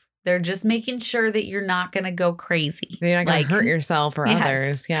yourself. They're just making sure that you're not going to go crazy. You're not going to hurt yourself or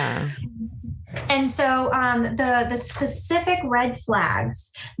others. Yeah. And so the specific red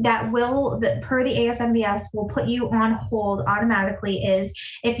flags that per the ASMBS will put you on hold automatically is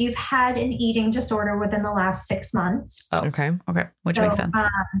if you've had an eating disorder within the last 6 months. Oh, okay. Which makes sense.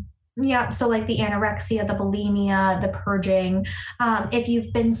 Yeah. So like the anorexia, the bulimia, the purging, if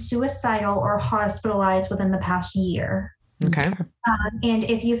you've been suicidal or hospitalized within the past year. Okay. And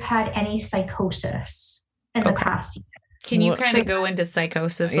if you've had any psychosis in the past year. Can you kind of go into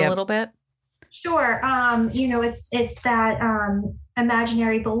psychosis a little bit? Sure. It's that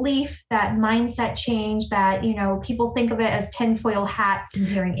imaginary belief, that mindset change that, people think of it as tinfoil hats and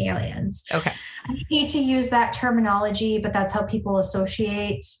hearing aliens. Okay. I hate to use that terminology, but that's how people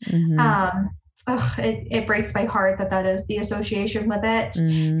associate. Mm-hmm. It breaks my heart that is the association with it,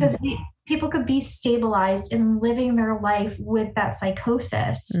 because people could be stabilized and living their life with that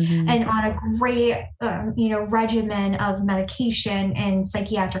psychosis and on a great, regimen of medication and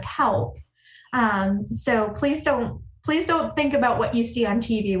psychiatric help. So please don't think about what you see on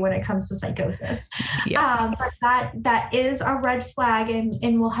TV when it comes to psychosis. Yeah. But that is a red flag,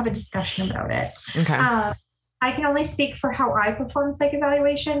 and we'll have a discussion about it. Okay. I can only speak for how I perform psych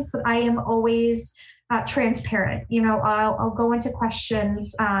evaluations, but I am always transparent. I'll go into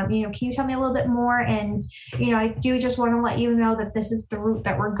questions. Can you tell me a little bit more? And, I do just want to let you know that this is the route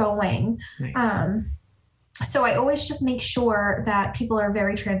that we're going. Nice. So I always just make sure that people are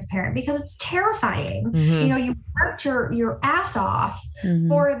very transparent, because it's terrifying. Mm-hmm. You worked your ass off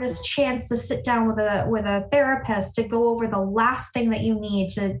for this chance to sit down with a therapist to go over the last thing that you need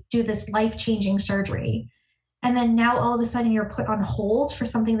to do this life-changing surgery. And then now all of a sudden you're put on hold for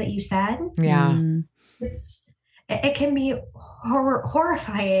something that you said. Yeah. It can be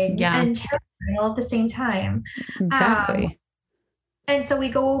horrifying and terrifying all at the same time. Exactly. And so we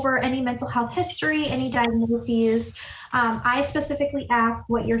go over any mental health history, any diagnoses. I specifically ask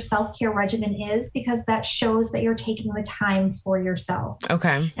what your self-care regimen is, because that shows that you're taking the time for yourself.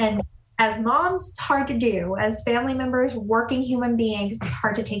 Okay. And as moms, it's hard to do. As family members, working human beings, it's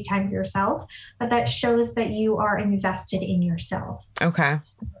hard to take time for yourself, but that shows that you are invested in yourself. Okay.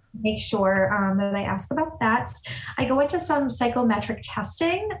 So make sure that I ask about that. I go into some psychometric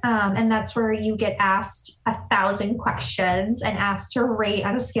testing, and that's where you get asked 1,000 questions and asked to rate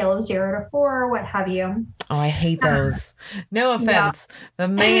on a scale of 0 to 4, what have you. Oh, I hate those. No offense, but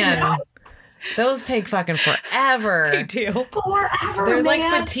man, those take fucking forever. They do. Forever. There's like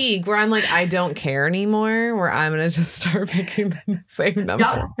fatigue where I'm like, I don't care anymore, where I'm going to just start picking the same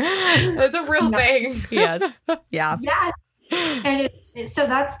number. Yep. That's a real thing. Yes. Yeah. Yes. And so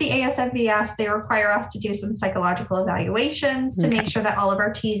that's the ASMBS. They require us to do some psychological evaluations to make sure that all of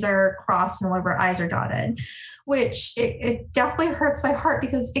our T's are crossed and all of our I's are dotted, which it definitely hurts my heart,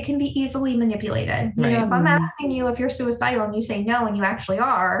 because it can be easily manipulated. Right. If I'm asking you if you're suicidal and you say no and you actually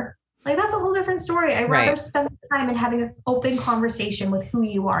are, like, that's a whole different story. I'd rather spend the time in having an open conversation with who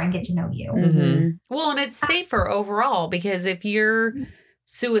you are and get to know you. Mm-hmm. Well, and it's safer overall, because if you're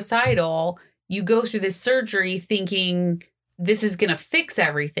suicidal, you go through this surgery thinking this is going to fix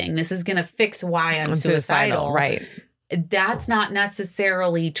everything. This is going to fix why I'm suicidal. Right. That's not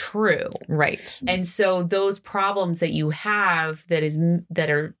necessarily true. Right. And so those problems that you have that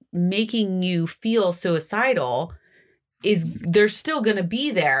are making you feel suicidal, they're still going to be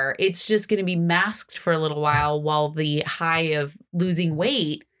there. It's just going to be masked for a little while the high of losing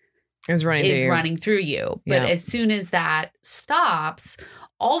weight is running through you. But as soon as that stops,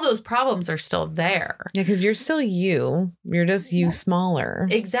 all those problems are still there. Yeah, because you're still you. You're just you smaller.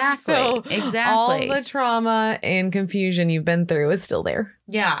 Exactly. So all the trauma and confusion you've been through is still there.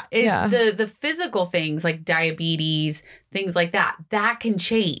 Yeah. The physical things like diabetes, things like that can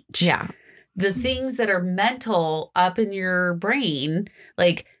change. Yeah. The things that are mental up in your brain,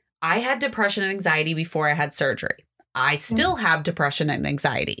 like I had depression and anxiety before I had surgery. I still have depression and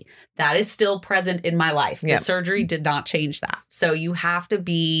anxiety. That is still present in my life. Yep. The surgery did not change that. So you have to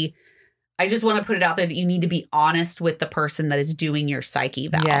I just want to put it out there that you need to be honest with the person that is doing your psych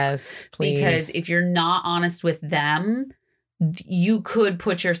eval. Yes, please. Because if you're not honest with them, you could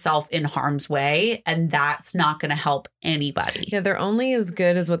put yourself in harm's way, and that's not going to help anybody. Yeah, they're only as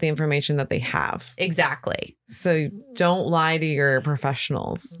good as what the information that they have. Exactly. So don't lie to your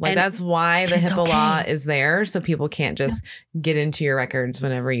professionals. That's why the HIPAA law is there, so people can't just get into your records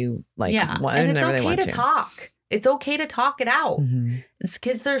whenever you want. And it's okay to talk. It's okay to talk it out. Mm-hmm. It's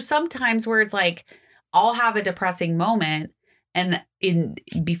because there's some times where it's like, I'll have a depressing moment and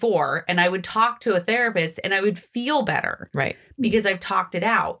I would talk to a therapist and I would feel better. Right. Because I've talked it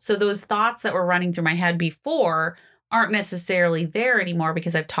out. So those thoughts that were running through my head before aren't necessarily there anymore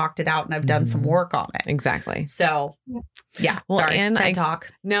because I've talked it out and I've done some work on it. Exactly. So yeah. Well, sorry. and TED Talk.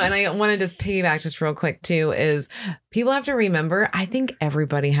 No, and I want to just piggyback just real quick too, is people have to remember, I think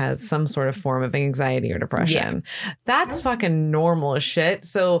everybody has some sort of form of anxiety or depression. That's fucking normal as shit.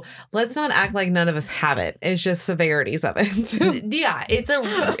 So let's not act like none of us have it. It's just severities of it. Yeah. It's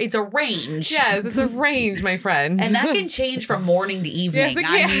a range. Yes, it's a range, my friend. And that can change from morning to evening. Yes, it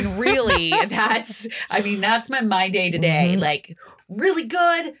can. I mean, really, that's my day to day. Like really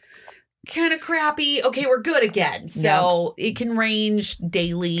good, kind of crappy. Okay, we're good again. So it can range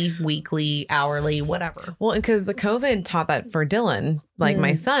daily, weekly, hourly, whatever. Well, because the COVID taught that for Dylan, like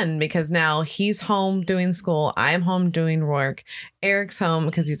my son, because now he's home doing school. I'm home doing work. Eric's home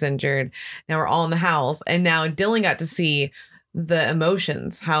because he's injured. Now we're all in the house. And now Dylan got to see the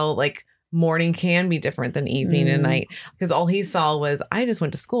emotions, how like morning can be different than evening and night. Because all he saw was, I just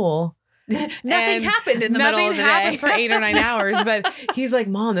went to school. Nothing happened in the middle of the day. Nothing happened for 8 or 9 hours, but he's like,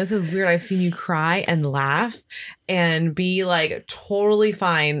 Mom, this is weird. I've seen you cry and laugh and be like totally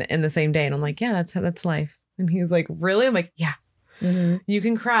fine in the same day. And I'm like, yeah, that's life. And he's like, really? I'm like, yeah, you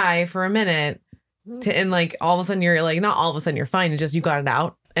can cry for a minute and like all of a sudden you're like, not all of a sudden you're fine. It's just, you got it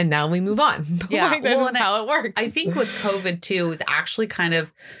out and now we move on. Yeah. Like, that's just how it works. I think with COVID too is actually kind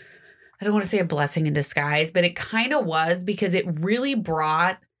of, I don't want to say a blessing in disguise, but it kind of was because it really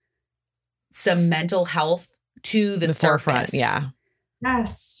brought some mental health to the forefront. surface. Yeah.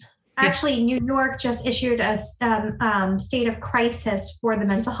 Yes. Actually, New York just issued a state of crisis for the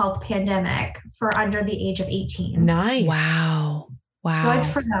mental health pandemic for under the age of 18. Nice. Wow. Good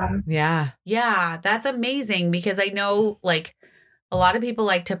for them. Yeah. Yeah, that's amazing because I know like a lot of people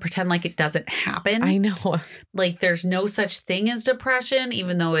like to pretend like it doesn't happen. I know. Like there's no such thing as depression,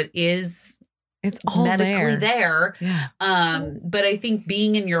 even though it is It's all medically there. Yeah. But I think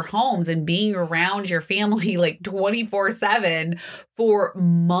being in your homes and being around your family like 24/7 for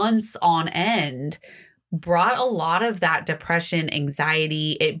months on end brought a lot of that depression,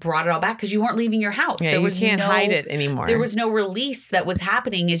 anxiety. It brought it all back because you weren't leaving your house. Yeah, There you was can't hide it anymore. There was no release that was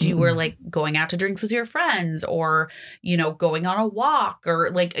happening as you were like going out to drinks with your friends or, you know, going on a walk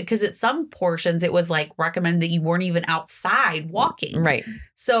or like, because at some portions it was like recommended that you weren't even outside walking. Right.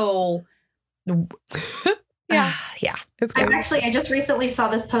 So yeah. It's good. I just recently saw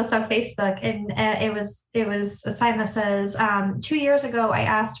this post on Facebook and it was a sign that says, 2 years ago, I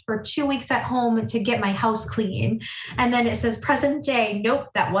asked for 2 weeks at home to get my house clean. And then it says present day. Nope,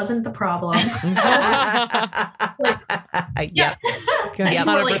 that wasn't the problem. Yeah.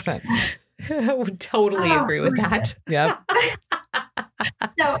 100%. I would totally agree with that. Yep.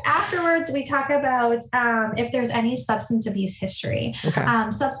 So afterwards, we talk about if there's any substance abuse history. Okay.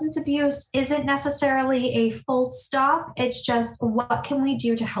 Substance abuse isn't necessarily a full stop. It's just what can we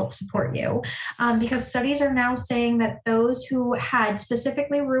do to help support you? Because studies are now saying that those who had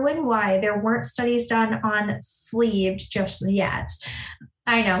specifically ruined why there weren't studies done on sleeved just yet.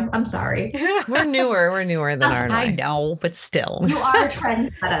 I know. I'm sorry. We're newer than our I know, but still. You are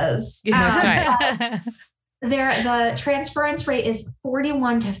trendsetters. That's right. The transference rate is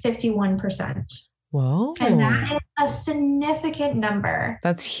 41 to 51%. Whoa. And that is a significant number.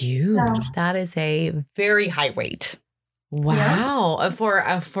 That's huge. So, That is a very high rate. Wow.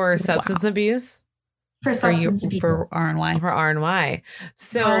 For substance abuse? for substance abuse. For RNY. For RNY.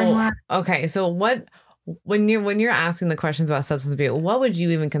 So, RNY. okay. So when you're asking the questions about substance abuse, what would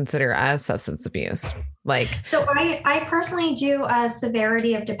you even consider as substance abuse? Like, So I personally do a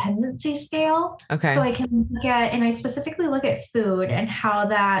severity of dependency scale. okay. So I can look at, and I specifically look at food and how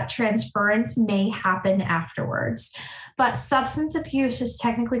that transference may happen afterwards. But substance abuse is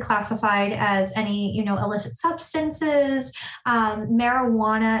technically classified as any, illicit substances.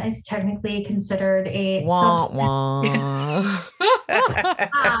 Marijuana is technically considered a substance.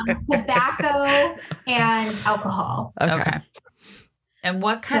 Tobacco and alcohol. Okay. And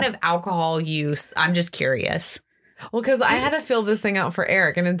what kind of alcohol use? I'm just curious. Well, because I had to fill this thing out for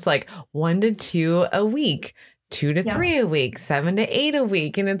Eric, and it's like 1 to 2 a week, 2 to 3 a week, 7 to 8 a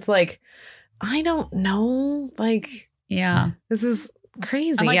week. And it's like, I don't know. Like, Yeah. this is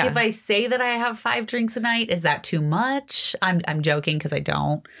crazy. I'm like, yeah. if I say that I have 5 drinks a night, is that too much? I'm joking because I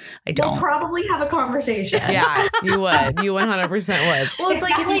don't. We'll probably have a conversation. Yeah, you would. You 100% would. Well, it's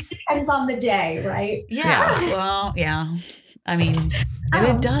like if you depends on the day, right? Yeah. Well, yeah. I mean, And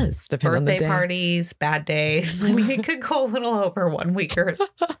it does depend on the birthday day. parties, bad days. I mean, it could go a little over 1 week or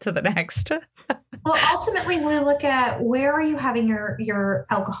to the next. Well, ultimately, we look at where are you having your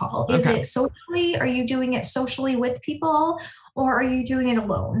alcohol? Is Okay. it socially? Are you doing it socially with people, or are you doing it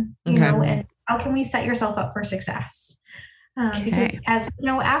alone? Okay. And how can we set yourself up for success? Because as you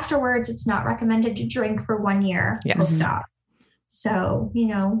know, afterwards, it's not recommended to drink for 1 year. Yes. Stop. So, you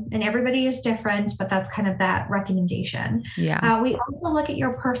know, and everybody is different, but that's kind of that recommendation. Yeah. We also look at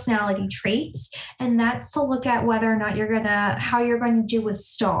your personality traits, and that's to look at whether or not how you're going to do with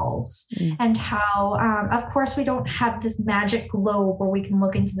stalls and how, of course, we don't have this magic globe where we can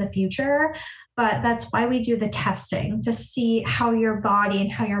look into the future, but that's why we do the testing to see how your body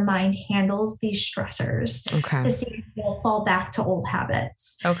and how your mind handles these stressors to see if you'll fall back to old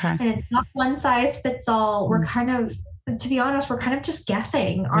habits. Okay. And it's not one size fits all. We're to be honest, we're kind of just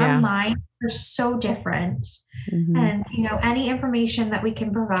guessing. Our minds are so different. And, you know, any information that we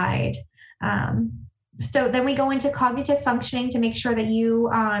can provide. So then we go into cognitive functioning to make sure that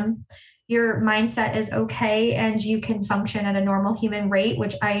your mindset is okay and you can function at a normal human rate,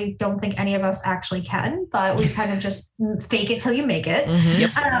 which I don't think any of us actually can, but we kind of just fake it till you make it.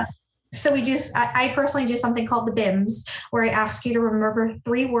 So I personally do something called the BIMS, where I ask you to remember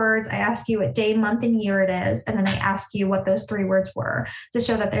 3 words. I ask you what day, month, and year it is. And then I ask you what those 3 words were to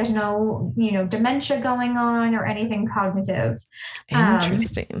show that there's no, you know, dementia going on or anything cognitive.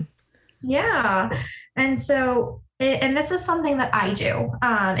 Interesting. And so, and this is something that I do.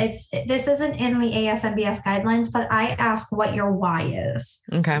 This isn't in the ASMBS guidelines, but I ask what your why is.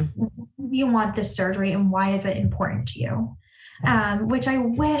 Okay. You want this surgery and why is it important to you? Which I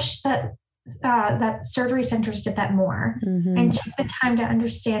wish that surgery centers did that more and took the time to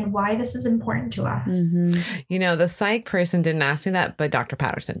understand why this is important to us. You know, the psych person didn't ask me that, but Dr.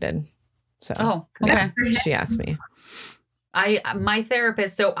 Patterson did. So, she asked me. My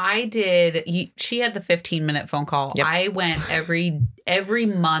therapist, she had the 15-minute phone call. Yep. I went every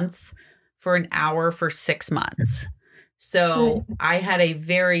month for an hour for 6 months. So I had a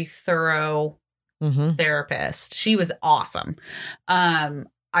very thorough therapist. She was awesome.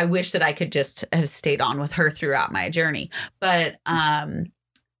 I wish that I could just have stayed on with her throughout my journey, but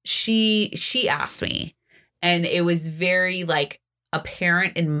she asked me, and it was very like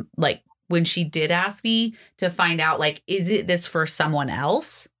apparent in like when she did ask me to find out, like, is it this for someone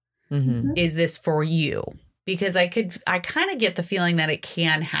else? Is this for you? Because I kind of get the feeling that it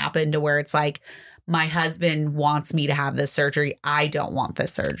can happen to where it's like, my husband wants me to have this surgery. I don't want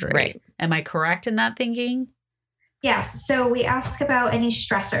this surgery. Right. Am I correct in that thinking? Yes. So we ask about any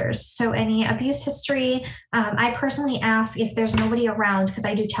stressors. So any abuse history. I personally ask if there's nobody around, because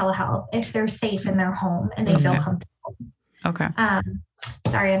I do telehealth, if they're safe in their home and they feel comfortable. Okay.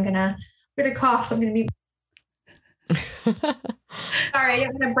 Sorry, I'm gonna cough. So I'm gonna be. Sorry, I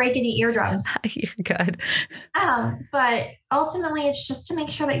didn't want to break any eardrums. You're good. But ultimately, it's just to make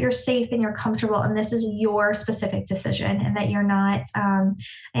sure that you're safe and you're comfortable, and this is your specific decision, and that you're not. I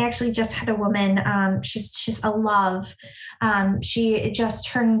actually just had a woman. She's a love. She just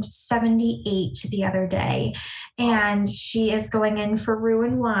turned 78 the other day, and she is going in for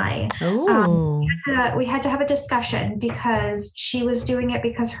Roux-en-Y. We had to have a discussion because she was doing it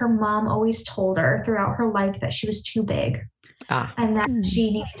because her mom always told her throughout her life that she was too big. And that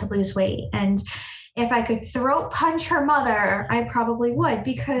she needed to lose weight. And if I could throat punch her mother, I probably would,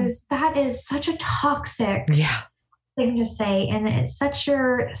 because that is such a toxic thing to say. And it sets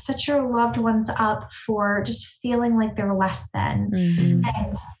your loved ones up for just feeling like they're less than. And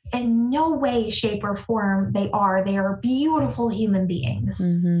in no way, shape, or form they are beautiful human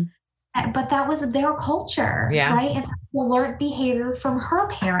beings. But that was their culture, right? And that's learned behavior from her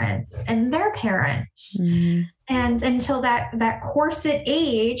parents and their parents. And until that corset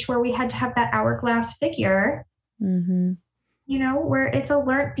age where we had to have that hourglass figure, you know, where it's a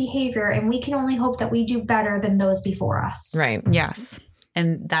learned behavior, and we can only hope that we do better than those before us. Right. Yes.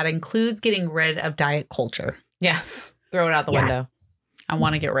 And that includes getting rid of diet culture. Yes. Throw it out the window. I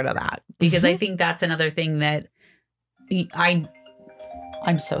want to get rid of that, because I think that's another thing that I'm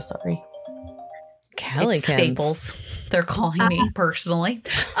so sorry. Kelly it's Staples. They're calling me personally.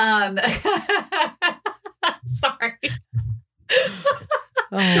 Sorry.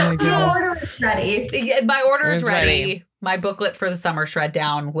 Oh my God. Your order is ready. Yeah, my order is ready. My booklet for the summer shred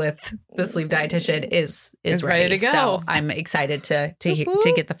down with the sleeve dietitian is ready to go. So I'm excited to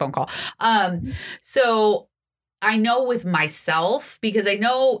get the phone call. So I know with myself, because I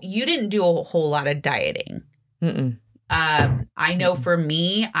know you didn't do a whole lot of dieting. I know for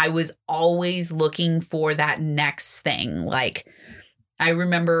me, I was always looking for that next thing. Like, I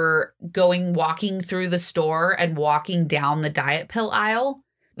remember walking through the store and walking down the diet pill aisle,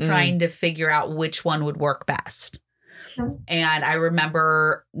 trying to figure out which one would work best. And I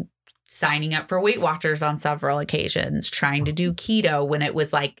remember signing up for Weight Watchers on several occasions, trying to do keto when it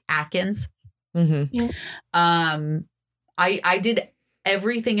was like Atkins. I did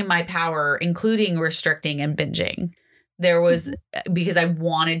everything in my power, including restricting and binging, there was, because I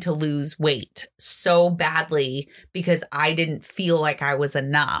wanted to lose weight so badly because I didn't feel like I was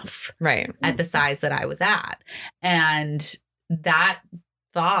enough at the size that I was at. And that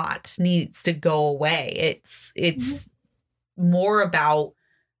thought needs to go away. It's more about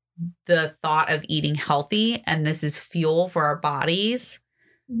the thought of eating healthy, and this is fuel for our bodies.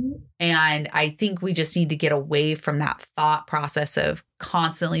 And I think we just need to get away from that thought process of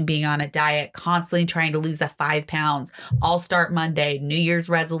constantly being on a diet, constantly trying to lose that 5 pounds. I'll start Monday, New Year's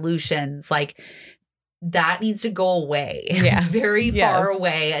resolutions. Like, that needs to go away. Very far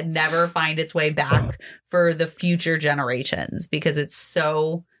away and never find its way back for the future generations, because it's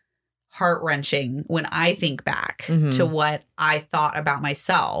so heart-wrenching when I think back to what I thought about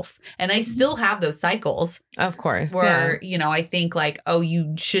myself. And I still have those cycles. Of course. Where, you know, I think like, oh,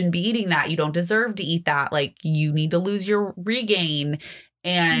 you shouldn't be eating that. You don't deserve to eat that. Like, you need to lose your regain.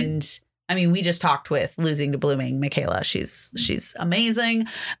 And I mean, we just talked with Losing to Blooming, Michaela. She's amazing.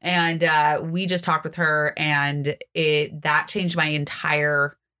 And we just talked with her, and that changed my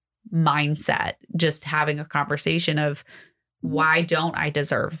entire mindset. Just having a conversation of, why don't I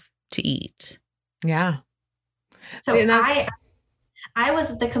deserve to eat? Yeah. So I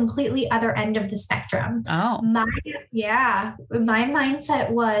was at the completely other end of the spectrum. Oh. My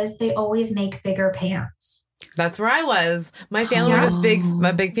mindset was, they always make bigger pants. That's where I was. My family was a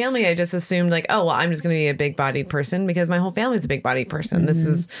big family. I just assumed like, oh, well, I'm just going to be a big bodied person because my whole family's a big bodied person.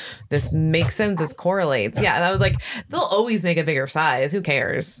 This makes sense. This correlates. Yeah. And I was like, they'll always make a bigger size. Who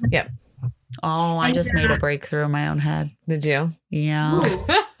cares? Yep. Oh, I just made a breakthrough in my own head. Did you? Yeah.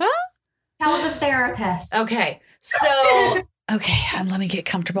 Tell the therapist. Okay. So, let me get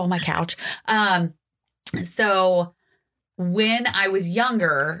comfortable on my couch. So when I was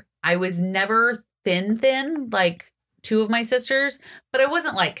younger, I was never thin, like 2 of my sisters, but I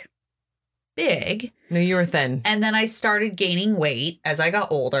wasn't like big. No, you were thin. And then I started gaining weight as I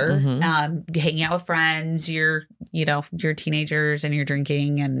got older, hanging out with friends. You're teenagers and you're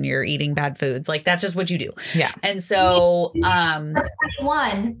drinking and you're eating bad foods. Like, that's just what you do. Yeah. And so,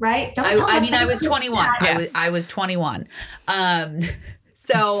 21, right? I was 21. Yes. I was 21.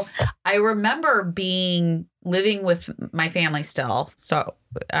 So I remember living with my family still. So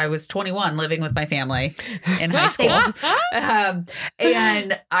I was 21 living with my family in high school.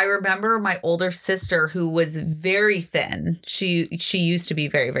 And I remember my older sister, who was very thin. She used to be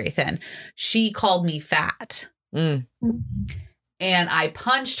very, very thin. She called me fat. And I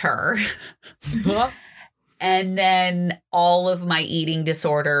punched her. And then all of my eating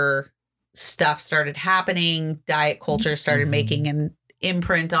disorder stuff started happening. Diet culture started making an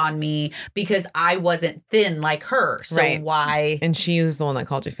imprint on me because I wasn't thin like her. So why? And she was the one that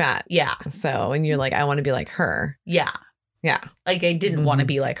called you fat. Yeah. So, and you're like, I want to be like her. Yeah. Yeah. Like, I didn't want to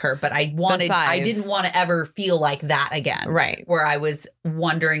be like her, but I didn't want to ever feel like that again. Right. Where I was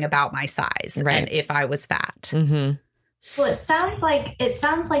wondering about my size and if I was fat. Well, it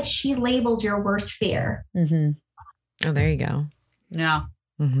sounds like she labeled your worst fear. Oh, there you go. Yeah.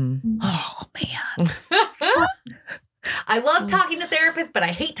 Oh, man. I love talking to therapists, but I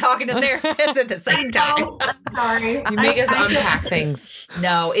hate talking to therapists at the same time. Oh, I'm sorry. You make us unpack things.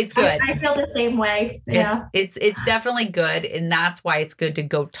 No, it's good. I feel the same way. Yeah. It's definitely good. And that's why it's good to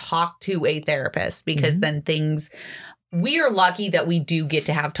go talk to a therapist, because then we are lucky that we do get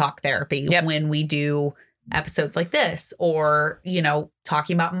to have talk therapy when we do episodes like this, or,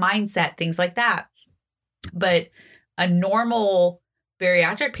 talking about mindset, things like that. But a normal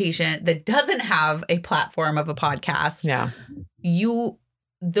bariatric patient that doesn't have a platform of a podcast,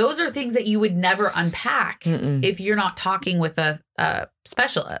 those are things that you would never unpack if you're not talking with a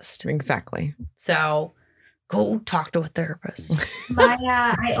specialist. Exactly. So go talk to a therapist.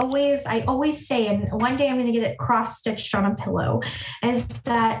 I always say, and one day I'm going to get it cross-stitched on a pillow, is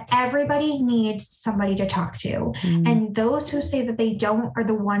that everybody needs somebody to talk to. And those who say that they don't are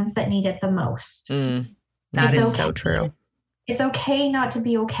the ones that need it the most. That is so true. It's okay not to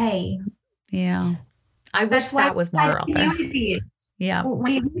be okay. Yeah. I wish that was more out there. Yeah.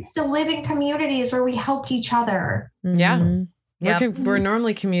 We used to live in communities where we helped each other. Yeah. We're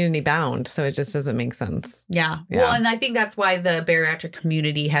normally community bound, so it just doesn't make sense. Yeah. Well, and I think that's why the bariatric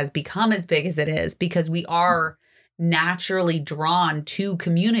community has become as big as it is, because we are naturally drawn to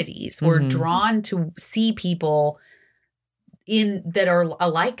communities. We're drawn to see people that are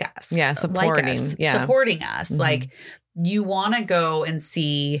like us. Yeah, supporting us. Like, you want to go and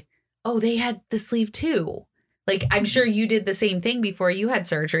see, oh, they had the sleeve too. Like, I'm sure you did the same thing before you had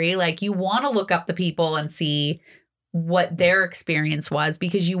surgery. Like, you want to look up the people and see what their experience was,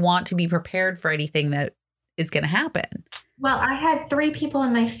 because you want to be prepared for anything that is going to happen. Well, I had 3 people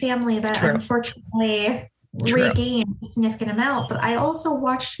in my family that unfortunately regain a significant amount. But I also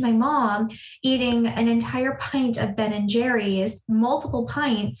watched my mom eating an entire pint of Ben and Jerry's, multiple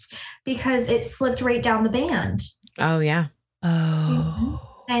pints, because it slipped right down the band. Oh, yeah. Oh.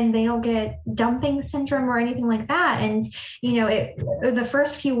 And they don't get dumping syndrome or anything like that. And, the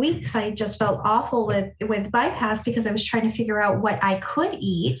first few weeks, I just felt awful with bypass because I was trying to figure out what I could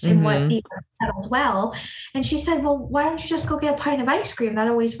eat and what settled well. And she said, well, why don't you just go get a pint of ice cream? That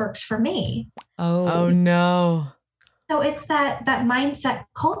always works for me. Oh no. So it's that mindset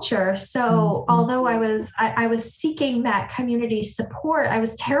culture. So although I was seeking that community support, I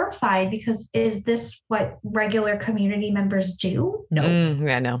was terrified because is this what regular community members do? No.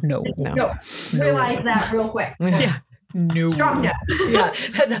 No. Realize that real quick. Yeah. No. Strong no. Yeah.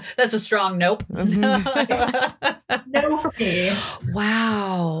 That's a strong nope. No for me.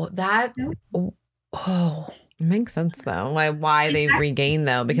 Wow. That. Oh. Makes sense though. Why they regained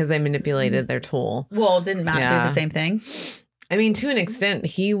though, because they manipulated their tool. Well, didn't Matt do the same thing? I mean, to an extent,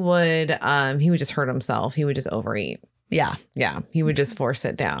 he would just hurt himself. He would just overeat. Yeah. Yeah. He would just force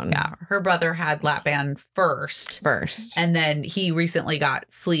it down. Yeah. Her brother had lap band first. And then he recently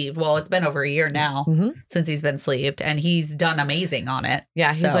got sleeved. Well, it's been over a year now since he's been sleeved, and he's done amazing on it. Yeah.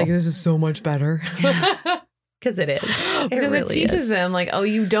 He's like, this is so much better. Because it is. Because it teaches them like, oh,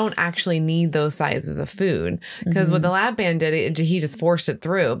 you don't actually need those sizes of food. Because with the lap band he just forced it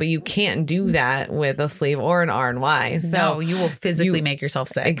through. But you can't do that with a sleeve or an RNY. So you will physically make yourself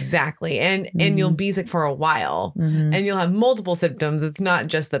sick. Exactly. And you'll be sick for a while. And you'll have multiple symptoms. It's not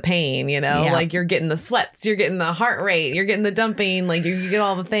just the pain, like you're getting the sweats, you're getting the heart rate, you're getting the dumping, like you get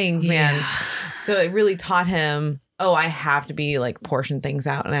all the things, man. So it really taught him, oh, I have to be like portion things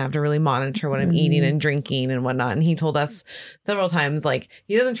out and I have to really monitor what I'm eating and drinking and whatnot. And he told us several times, like,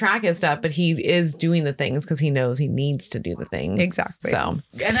 he doesn't track his stuff, but he is doing the things because he knows he needs to do the things. Exactly. So,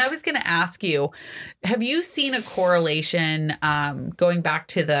 and I was going to ask you, have you seen a correlation going back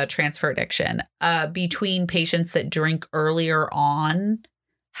to the transfer addiction between patients that drink earlier on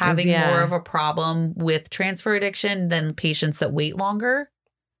having more of a problem with transfer addiction than patients that wait longer?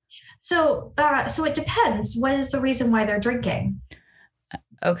 So it depends. What is the reason why they're drinking?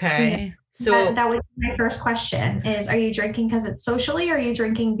 Okay. So that would be my first question is, are you drinking because it's socially, or are you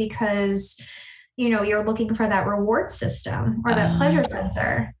drinking because, you're looking for that reward system or that pleasure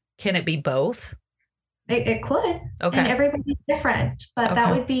sensor? Can it be both? It could. Okay. And everybody's different, but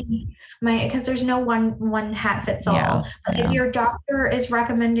that would be because there's no one hat fits all. If your doctor is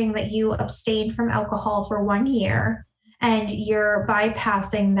recommending that you abstain from alcohol for 1 year, and you're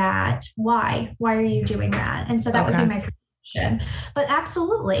bypassing that, why are you doing that? And so that would be my question. But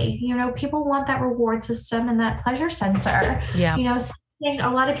absolutely, people want that reward system and that pleasure sensor. Yeah.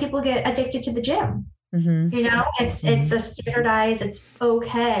 A lot of people get addicted to the gym. It's a standardized, it's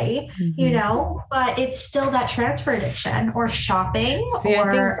okay, but it's still that transfer addiction or shopping. See,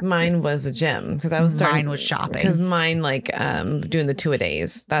 I think mine was a gym because I was mine was shopping because mine doing the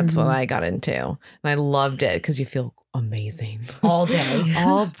 2-a-days. That's what I got into, and I loved it because you feel amazing all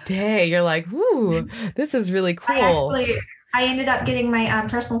day. You're like, whoo, this is really cool. I ended up getting my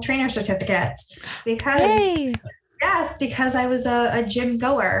personal trainer certificate because because I was a gym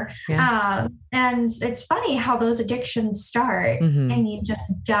goer. And it's funny how those addictions start and you just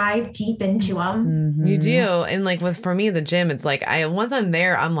dive deep into them. You do. And like for me, the gym, it's like once I'm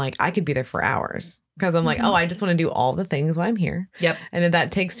there, I'm like, I could be there for hours because I'm like, oh, I just want to do all the things while I'm here. Yep. And if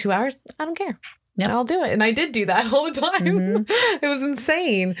that takes 2 hours, I don't care. Yep. I'll do it. And I did do that all the time. It was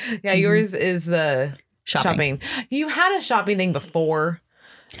insane. Yeah. Yours is the shopping. You had a shopping thing before,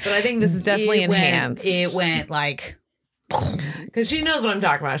 but I think this is definitely enhanced. It went like, because she knows what I'm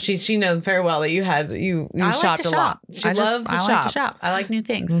talking about. She knows very well that you shopped a lot. She loves to shop. Like to shop. I like new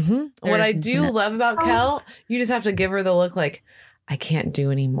things. What I do love about Kel, you just have to give her the look like, I can't do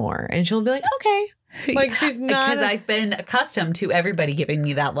anymore. And she'll be like, okay. Like she's not. Because I've been accustomed to everybody giving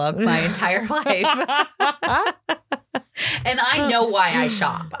me that look my entire life. And I know why I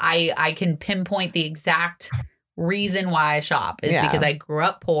shop. I can pinpoint the exact reason why I shop is because I grew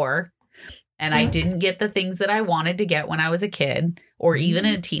up poor and I didn't get the things that I wanted to get when I was a kid or even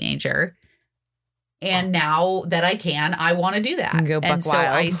a teenager. And now that I can, I want to do that. And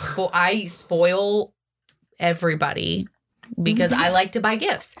so I spoil everybody because I like to buy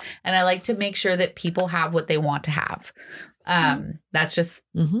gifts and I like to make sure that people have what they want to have. That's just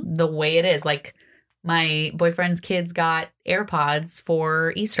the way it is. Like my boyfriend's kids got AirPods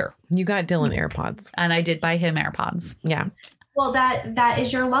for Easter. You got Dylan AirPods. And I did buy him AirPods. Yeah. Well, that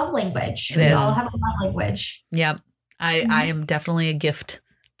is your love language. We all have a love language. Yep. I am definitely a gift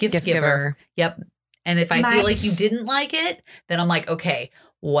giver. Yep. And if I feel like you didn't like it, then I'm like, okay,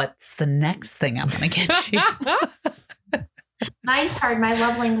 what's the next thing I'm going to get you? Mine's hard. My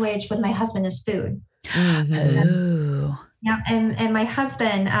love language with my husband is food. Oh. Yeah. And my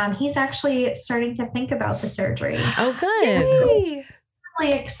husband, he's actually starting to think about the surgery. Oh, good. Yay.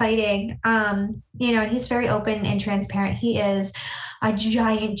 Really exciting. You know, and he's very open and transparent. He is a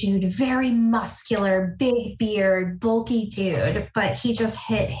giant dude, very muscular, big beard, bulky dude, but he just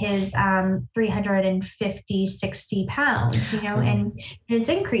hit his 350, 60 pounds, you know, and it's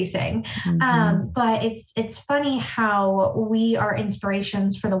increasing. But it's funny how we are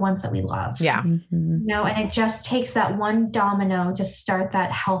inspirations for the ones that we love. Yeah. You know, and it just takes that one domino to start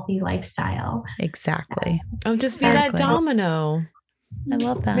that healthy lifestyle. Exactly. Oh, just be that domino. I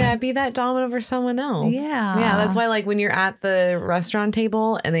love that. Yeah, be that domino for someone else. Yeah. Yeah, that's why, like, when you're at the restaurant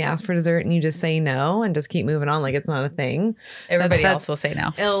table and they ask for dessert and you just say no and just keep moving on like it's not a thing. Everybody else will say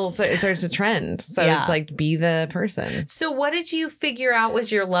no. It starts to trend. So Yeah. it's like, be the person. So what did you figure out was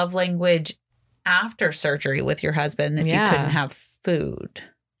your love language after surgery with your husband if you couldn't have food?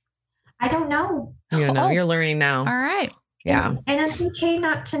 I don't know. You don't know. You're learning now. All right. Yeah. And it's okay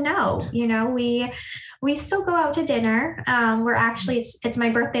not to know. You know, we still go out to dinner. We're actually, it's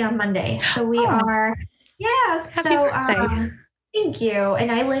my birthday on Monday. So we are, yes. Happy so birthday. Thank you.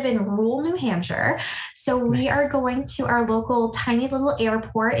 And I live in rural New Hampshire. So we are going to our local tiny little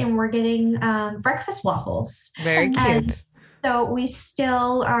airport and we're getting breakfast waffles. Very cute. And so we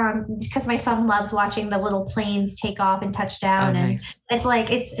still, because my son loves watching the little planes take off and touch down. And it's like,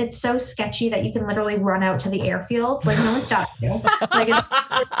 it's so sketchy that you can literally run out to the airfield. Like no one stops you. Like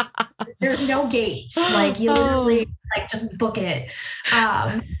there's no gate. Like you literally like just book it.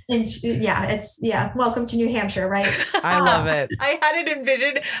 And welcome to New Hampshire, right? I love it. I had it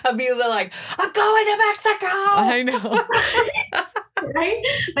envisioned of being like, I'm going to Mexico. I know. Right?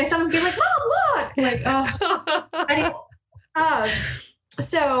 My son would be like, Mom, look. Like, oh.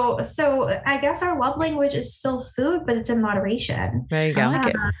 So I guess our love language is still food, but it's in moderation. There you go. I like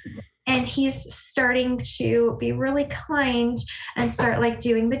it. And he's starting to be really kind and start like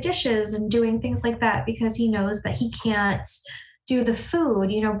doing the dishes and doing things like that because he knows that he can't do the food,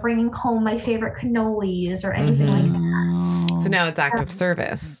 you know, bringing home my favorite cannolis or anything like that. So now it's active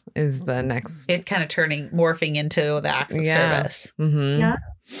service is the next. It's kind of morphing into the acts of service. Yeah.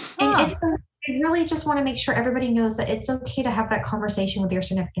 And I really just want to make sure everybody knows that it's okay to have that conversation with your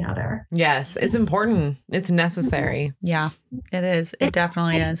significant other. Yes, it's important. It's necessary. Yeah, it is. It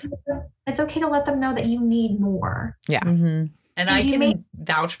definitely is. It's okay to let them know that you need more. Yeah. And I can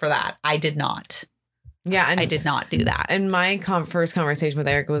vouch for that. I did not. Yeah. And I did not do that. And my first conversation with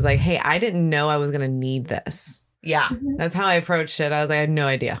Erica was like, hey, I didn't know I was going to need this. Yeah. That's how I approached it. I was like, I had no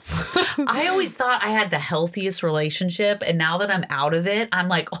idea. I always thought I had the healthiest relationship. And now that I'm out of it, I'm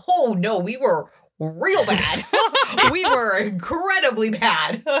like, oh no, we were real bad. We were incredibly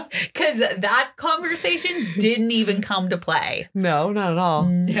bad because that conversation didn't even come to play. No, not at all.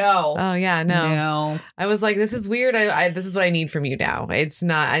 No. Oh yeah, no. No. I was like, this is weird. This is what I need from you now. It's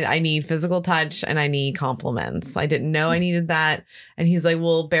not, I need physical touch and I need compliments. I didn't know I needed that. And he's like,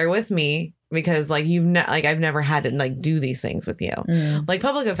 well, bear with me. Because like I've never had to like do these things with you. Like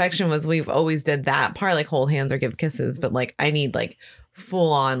public affection we've always did that part, like hold hands or give kisses, but like I need like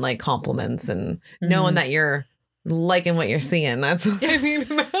full on like compliments and knowing that you're liking what you're seeing. That's what I need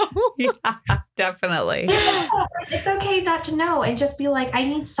to know. Yeah, definitely. It's okay not to know and just be like, I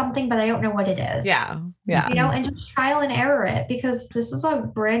need something, but I don't know what it is. Yeah. Yeah. You know, and just trial and error it because this is a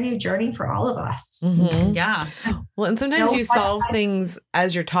brand new journey for all of us. Yeah. Well, and sometimes you solve things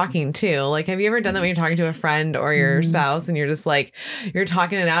as you're talking too. Like, have you ever done that when you're talking to a friend or your spouse and you're just like, you're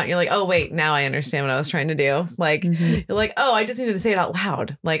talking it out and you're like, oh, wait, now I understand what I was trying to do. Like, you're like, oh, I just needed to say it out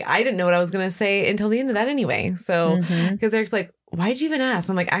loud. Like, I didn't know what I was going to say until the end of that anyway. So, because Eric's like, why'd you even ask?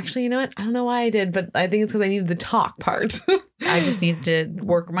 I'm like, actually, you know what? I don't know why I did, but I think it's because I needed the talk part. I just needed to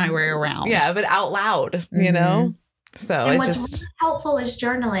work my way around. Yeah, but out loud, you know? So and it's what's just really helpful is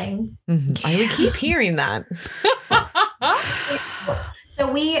journaling. I would keep hearing that.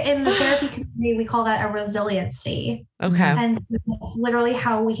 So we, in the therapy community, we call that a resiliency. Okay. And it's literally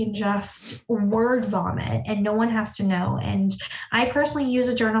how we can just word vomit and no one has to know. And I personally use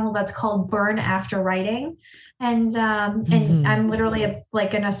a journal that's called Burn After Writing. And I'm literally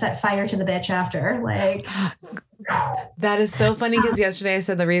like going to set fire to the bitch after. Like, that is so funny because yesterday I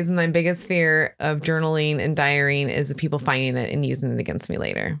said the reason my biggest fear of journaling and diarying is the people finding it and using it against me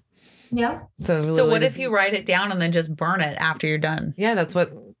later. Yeah. So what if you write it down and then just burn it after you're done? Yeah, that's what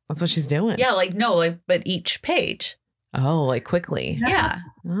she's doing. Yeah, but each page. Oh, like quickly. Yeah.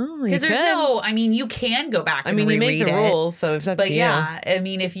 Oh, because you can go back and you make the it, rules, so if that's but yeah, I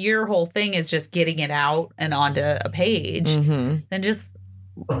mean, if your whole thing is just getting it out and onto a page, then just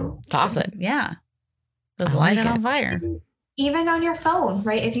Toss it. Yeah. Just I light like it on it. fire. Even on your phone,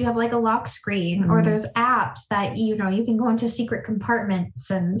 right? If you have like a lock screen or there's apps that, you know, you can go into secret compartments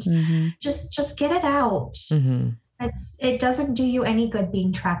and just get it out. It doesn't do you any good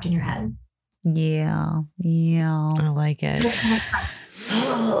being trapped in your head. Yeah. Yeah. I like it.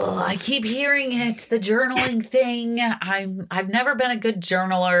 Oh, I keep hearing it. The journaling thing. I've never been a good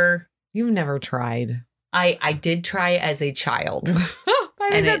journaler. You've never tried. I did try as a child.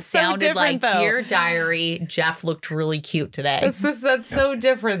 And it sounded like, Dear Diary, Jeff looked really cute today. That's so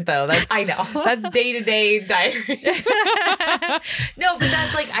different, though. I know. That's day-to-day diary. No, but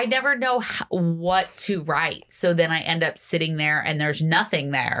that's like, I never know what to write. So then I end up sitting there and there's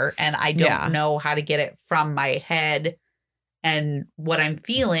nothing there. And I don't know how to get it from my head and what I'm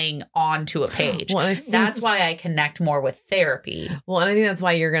feeling onto a page. Well, that's why I connect more with therapy. Well, and I think that's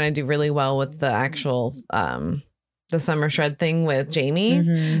why you're going to do really well with the actual... the summer shred thing with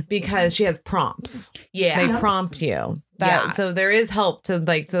Jamie because she has prompts. Yeah. They prompt you. So there is help to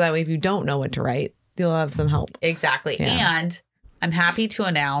like, so that way if you don't know what to write, you'll have some help. Exactly. Yeah. And I'm happy to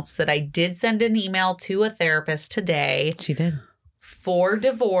announce that I did send an email to a therapist today. She did. For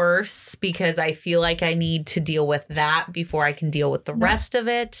divorce, because I feel like I need to deal with that before I can deal with the rest of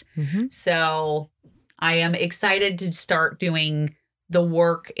it. So I am excited to start doing the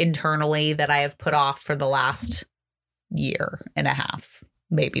work internally that I have put off for the last year and a half,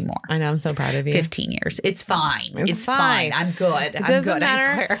 maybe more. I know. I'm so proud of you. 15 years. It's fine. It's fine. I'm good. I'm good. I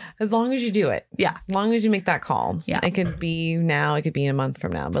swear. As long as you do it. Yeah. As long as you make that call. Yeah. It could be now. It could be a month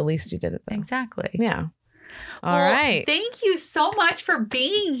from now. But at least you did it. Though. Exactly. Yeah. All right. Thank you so much for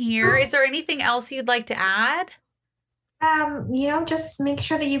being here. Is there anything else you'd like to add? You know, just make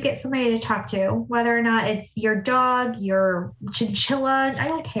sure that you get somebody to talk to, whether or not it's your dog, your chinchilla. I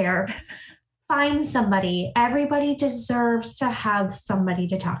don't care. Find somebody. Everybody deserves to have somebody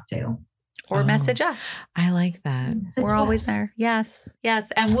to talk to. Or message us. I like that. We're always there. Yes.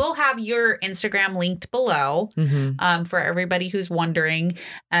 Yes. And we'll have your Instagram linked below for everybody who's wondering.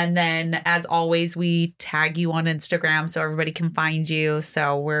 And then as always, we tag you on Instagram so everybody can find you.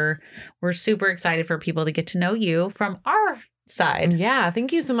 So we're super excited for people to get to know you from our side. Yeah.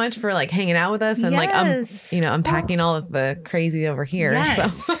 Thank you so much for like hanging out with us and like, unpacking all of the crazy over here.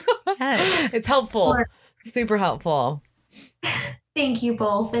 Yes. So yes. It's helpful. Super helpful. Thank you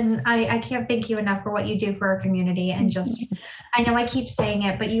both. And I can't thank you enough for what you do for our community. And just, I know I keep saying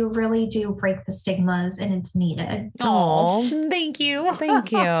it, but you really do break the stigmas and it's needed. Oh, thank you.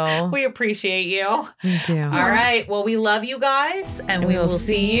 Thank you. We appreciate you. We do. All right. Well, we love you guys and we will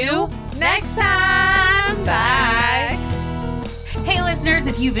see you next time. Bye. Hey, listeners,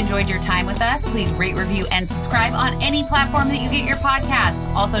 if you've enjoyed your time with us, please rate, review, and subscribe on any platform that you get your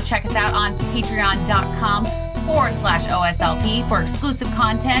podcasts. Also, check us out on patreon.com/OSLP for exclusive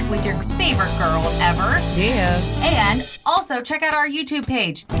content with your favorite girls ever. Yeah. And also check out our YouTube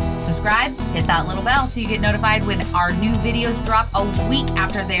page. Subscribe, hit that little bell so you get notified when our new videos drop a week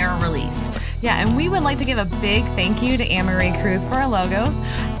after they are released. Yeah, and we would like to give a big thank you to Anne-Marie Cruz for our logos,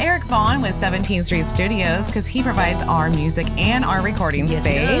 Eric Vaughn with 17th Street Studios because he provides our music and our recording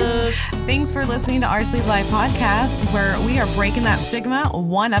space. Thanks for listening to our Sleep Life podcast where we are breaking that stigma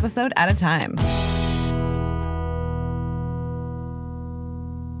one episode at a time.